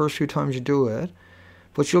nerve-wracking the first few times you do it,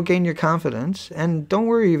 but you'll gain your confidence. And don't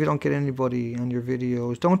worry if you don't get anybody on your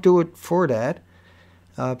videos. Don't do it for that,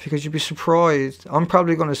 because you'll be surprised. I'm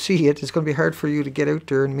probably going to see it. It's going to be hard for you to get out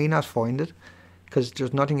there and me not find it, because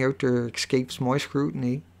there's nothing out there that escapes my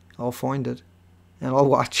scrutiny. I'll find it, and I'll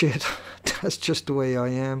watch it. That's just the way I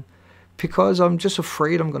am, because I'm just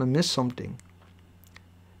afraid I'm going to miss something.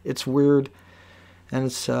 It's weird, and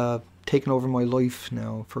it's taken over my life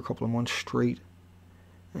now for a couple of months straight,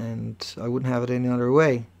 and I wouldn't have it any other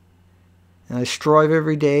way. And I strive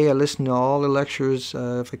every day. I listen to all the lectures.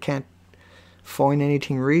 If I can't find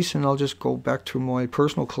anything recent, I'll just go back to my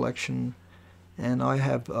personal collection, and I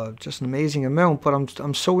have just an amazing amount. But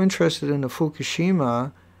I'm so interested in the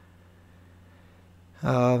Fukushima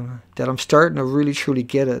that I'm starting to really truly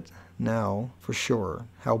get it now for sure,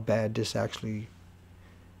 how bad this actually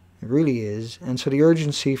it really is. And so the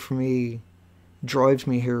urgency for me drives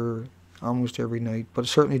me here almost every night, but it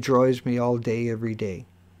certainly drives me all day, every day.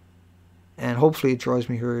 And hopefully it drives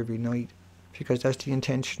me here every night, because that's the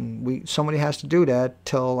intention. Somebody has to do that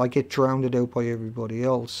till I get drowned out by everybody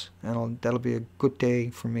else, and that'll be a good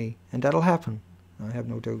day for me. And that'll happen, I have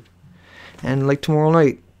no doubt. And like tomorrow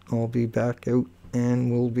night, I'll be back out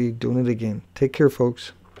and we'll be doing it again. Take care,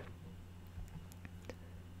 folks.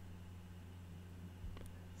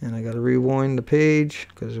 And I got to rewind the page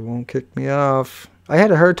because it won't kick me off. I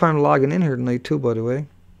had a hard time logging in here tonight too, by the way.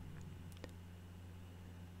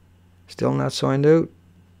 Still not signed out.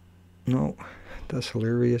 No, that's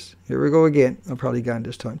hilarious. Here we go again. I'll probably got it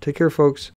this time. Take care, folks.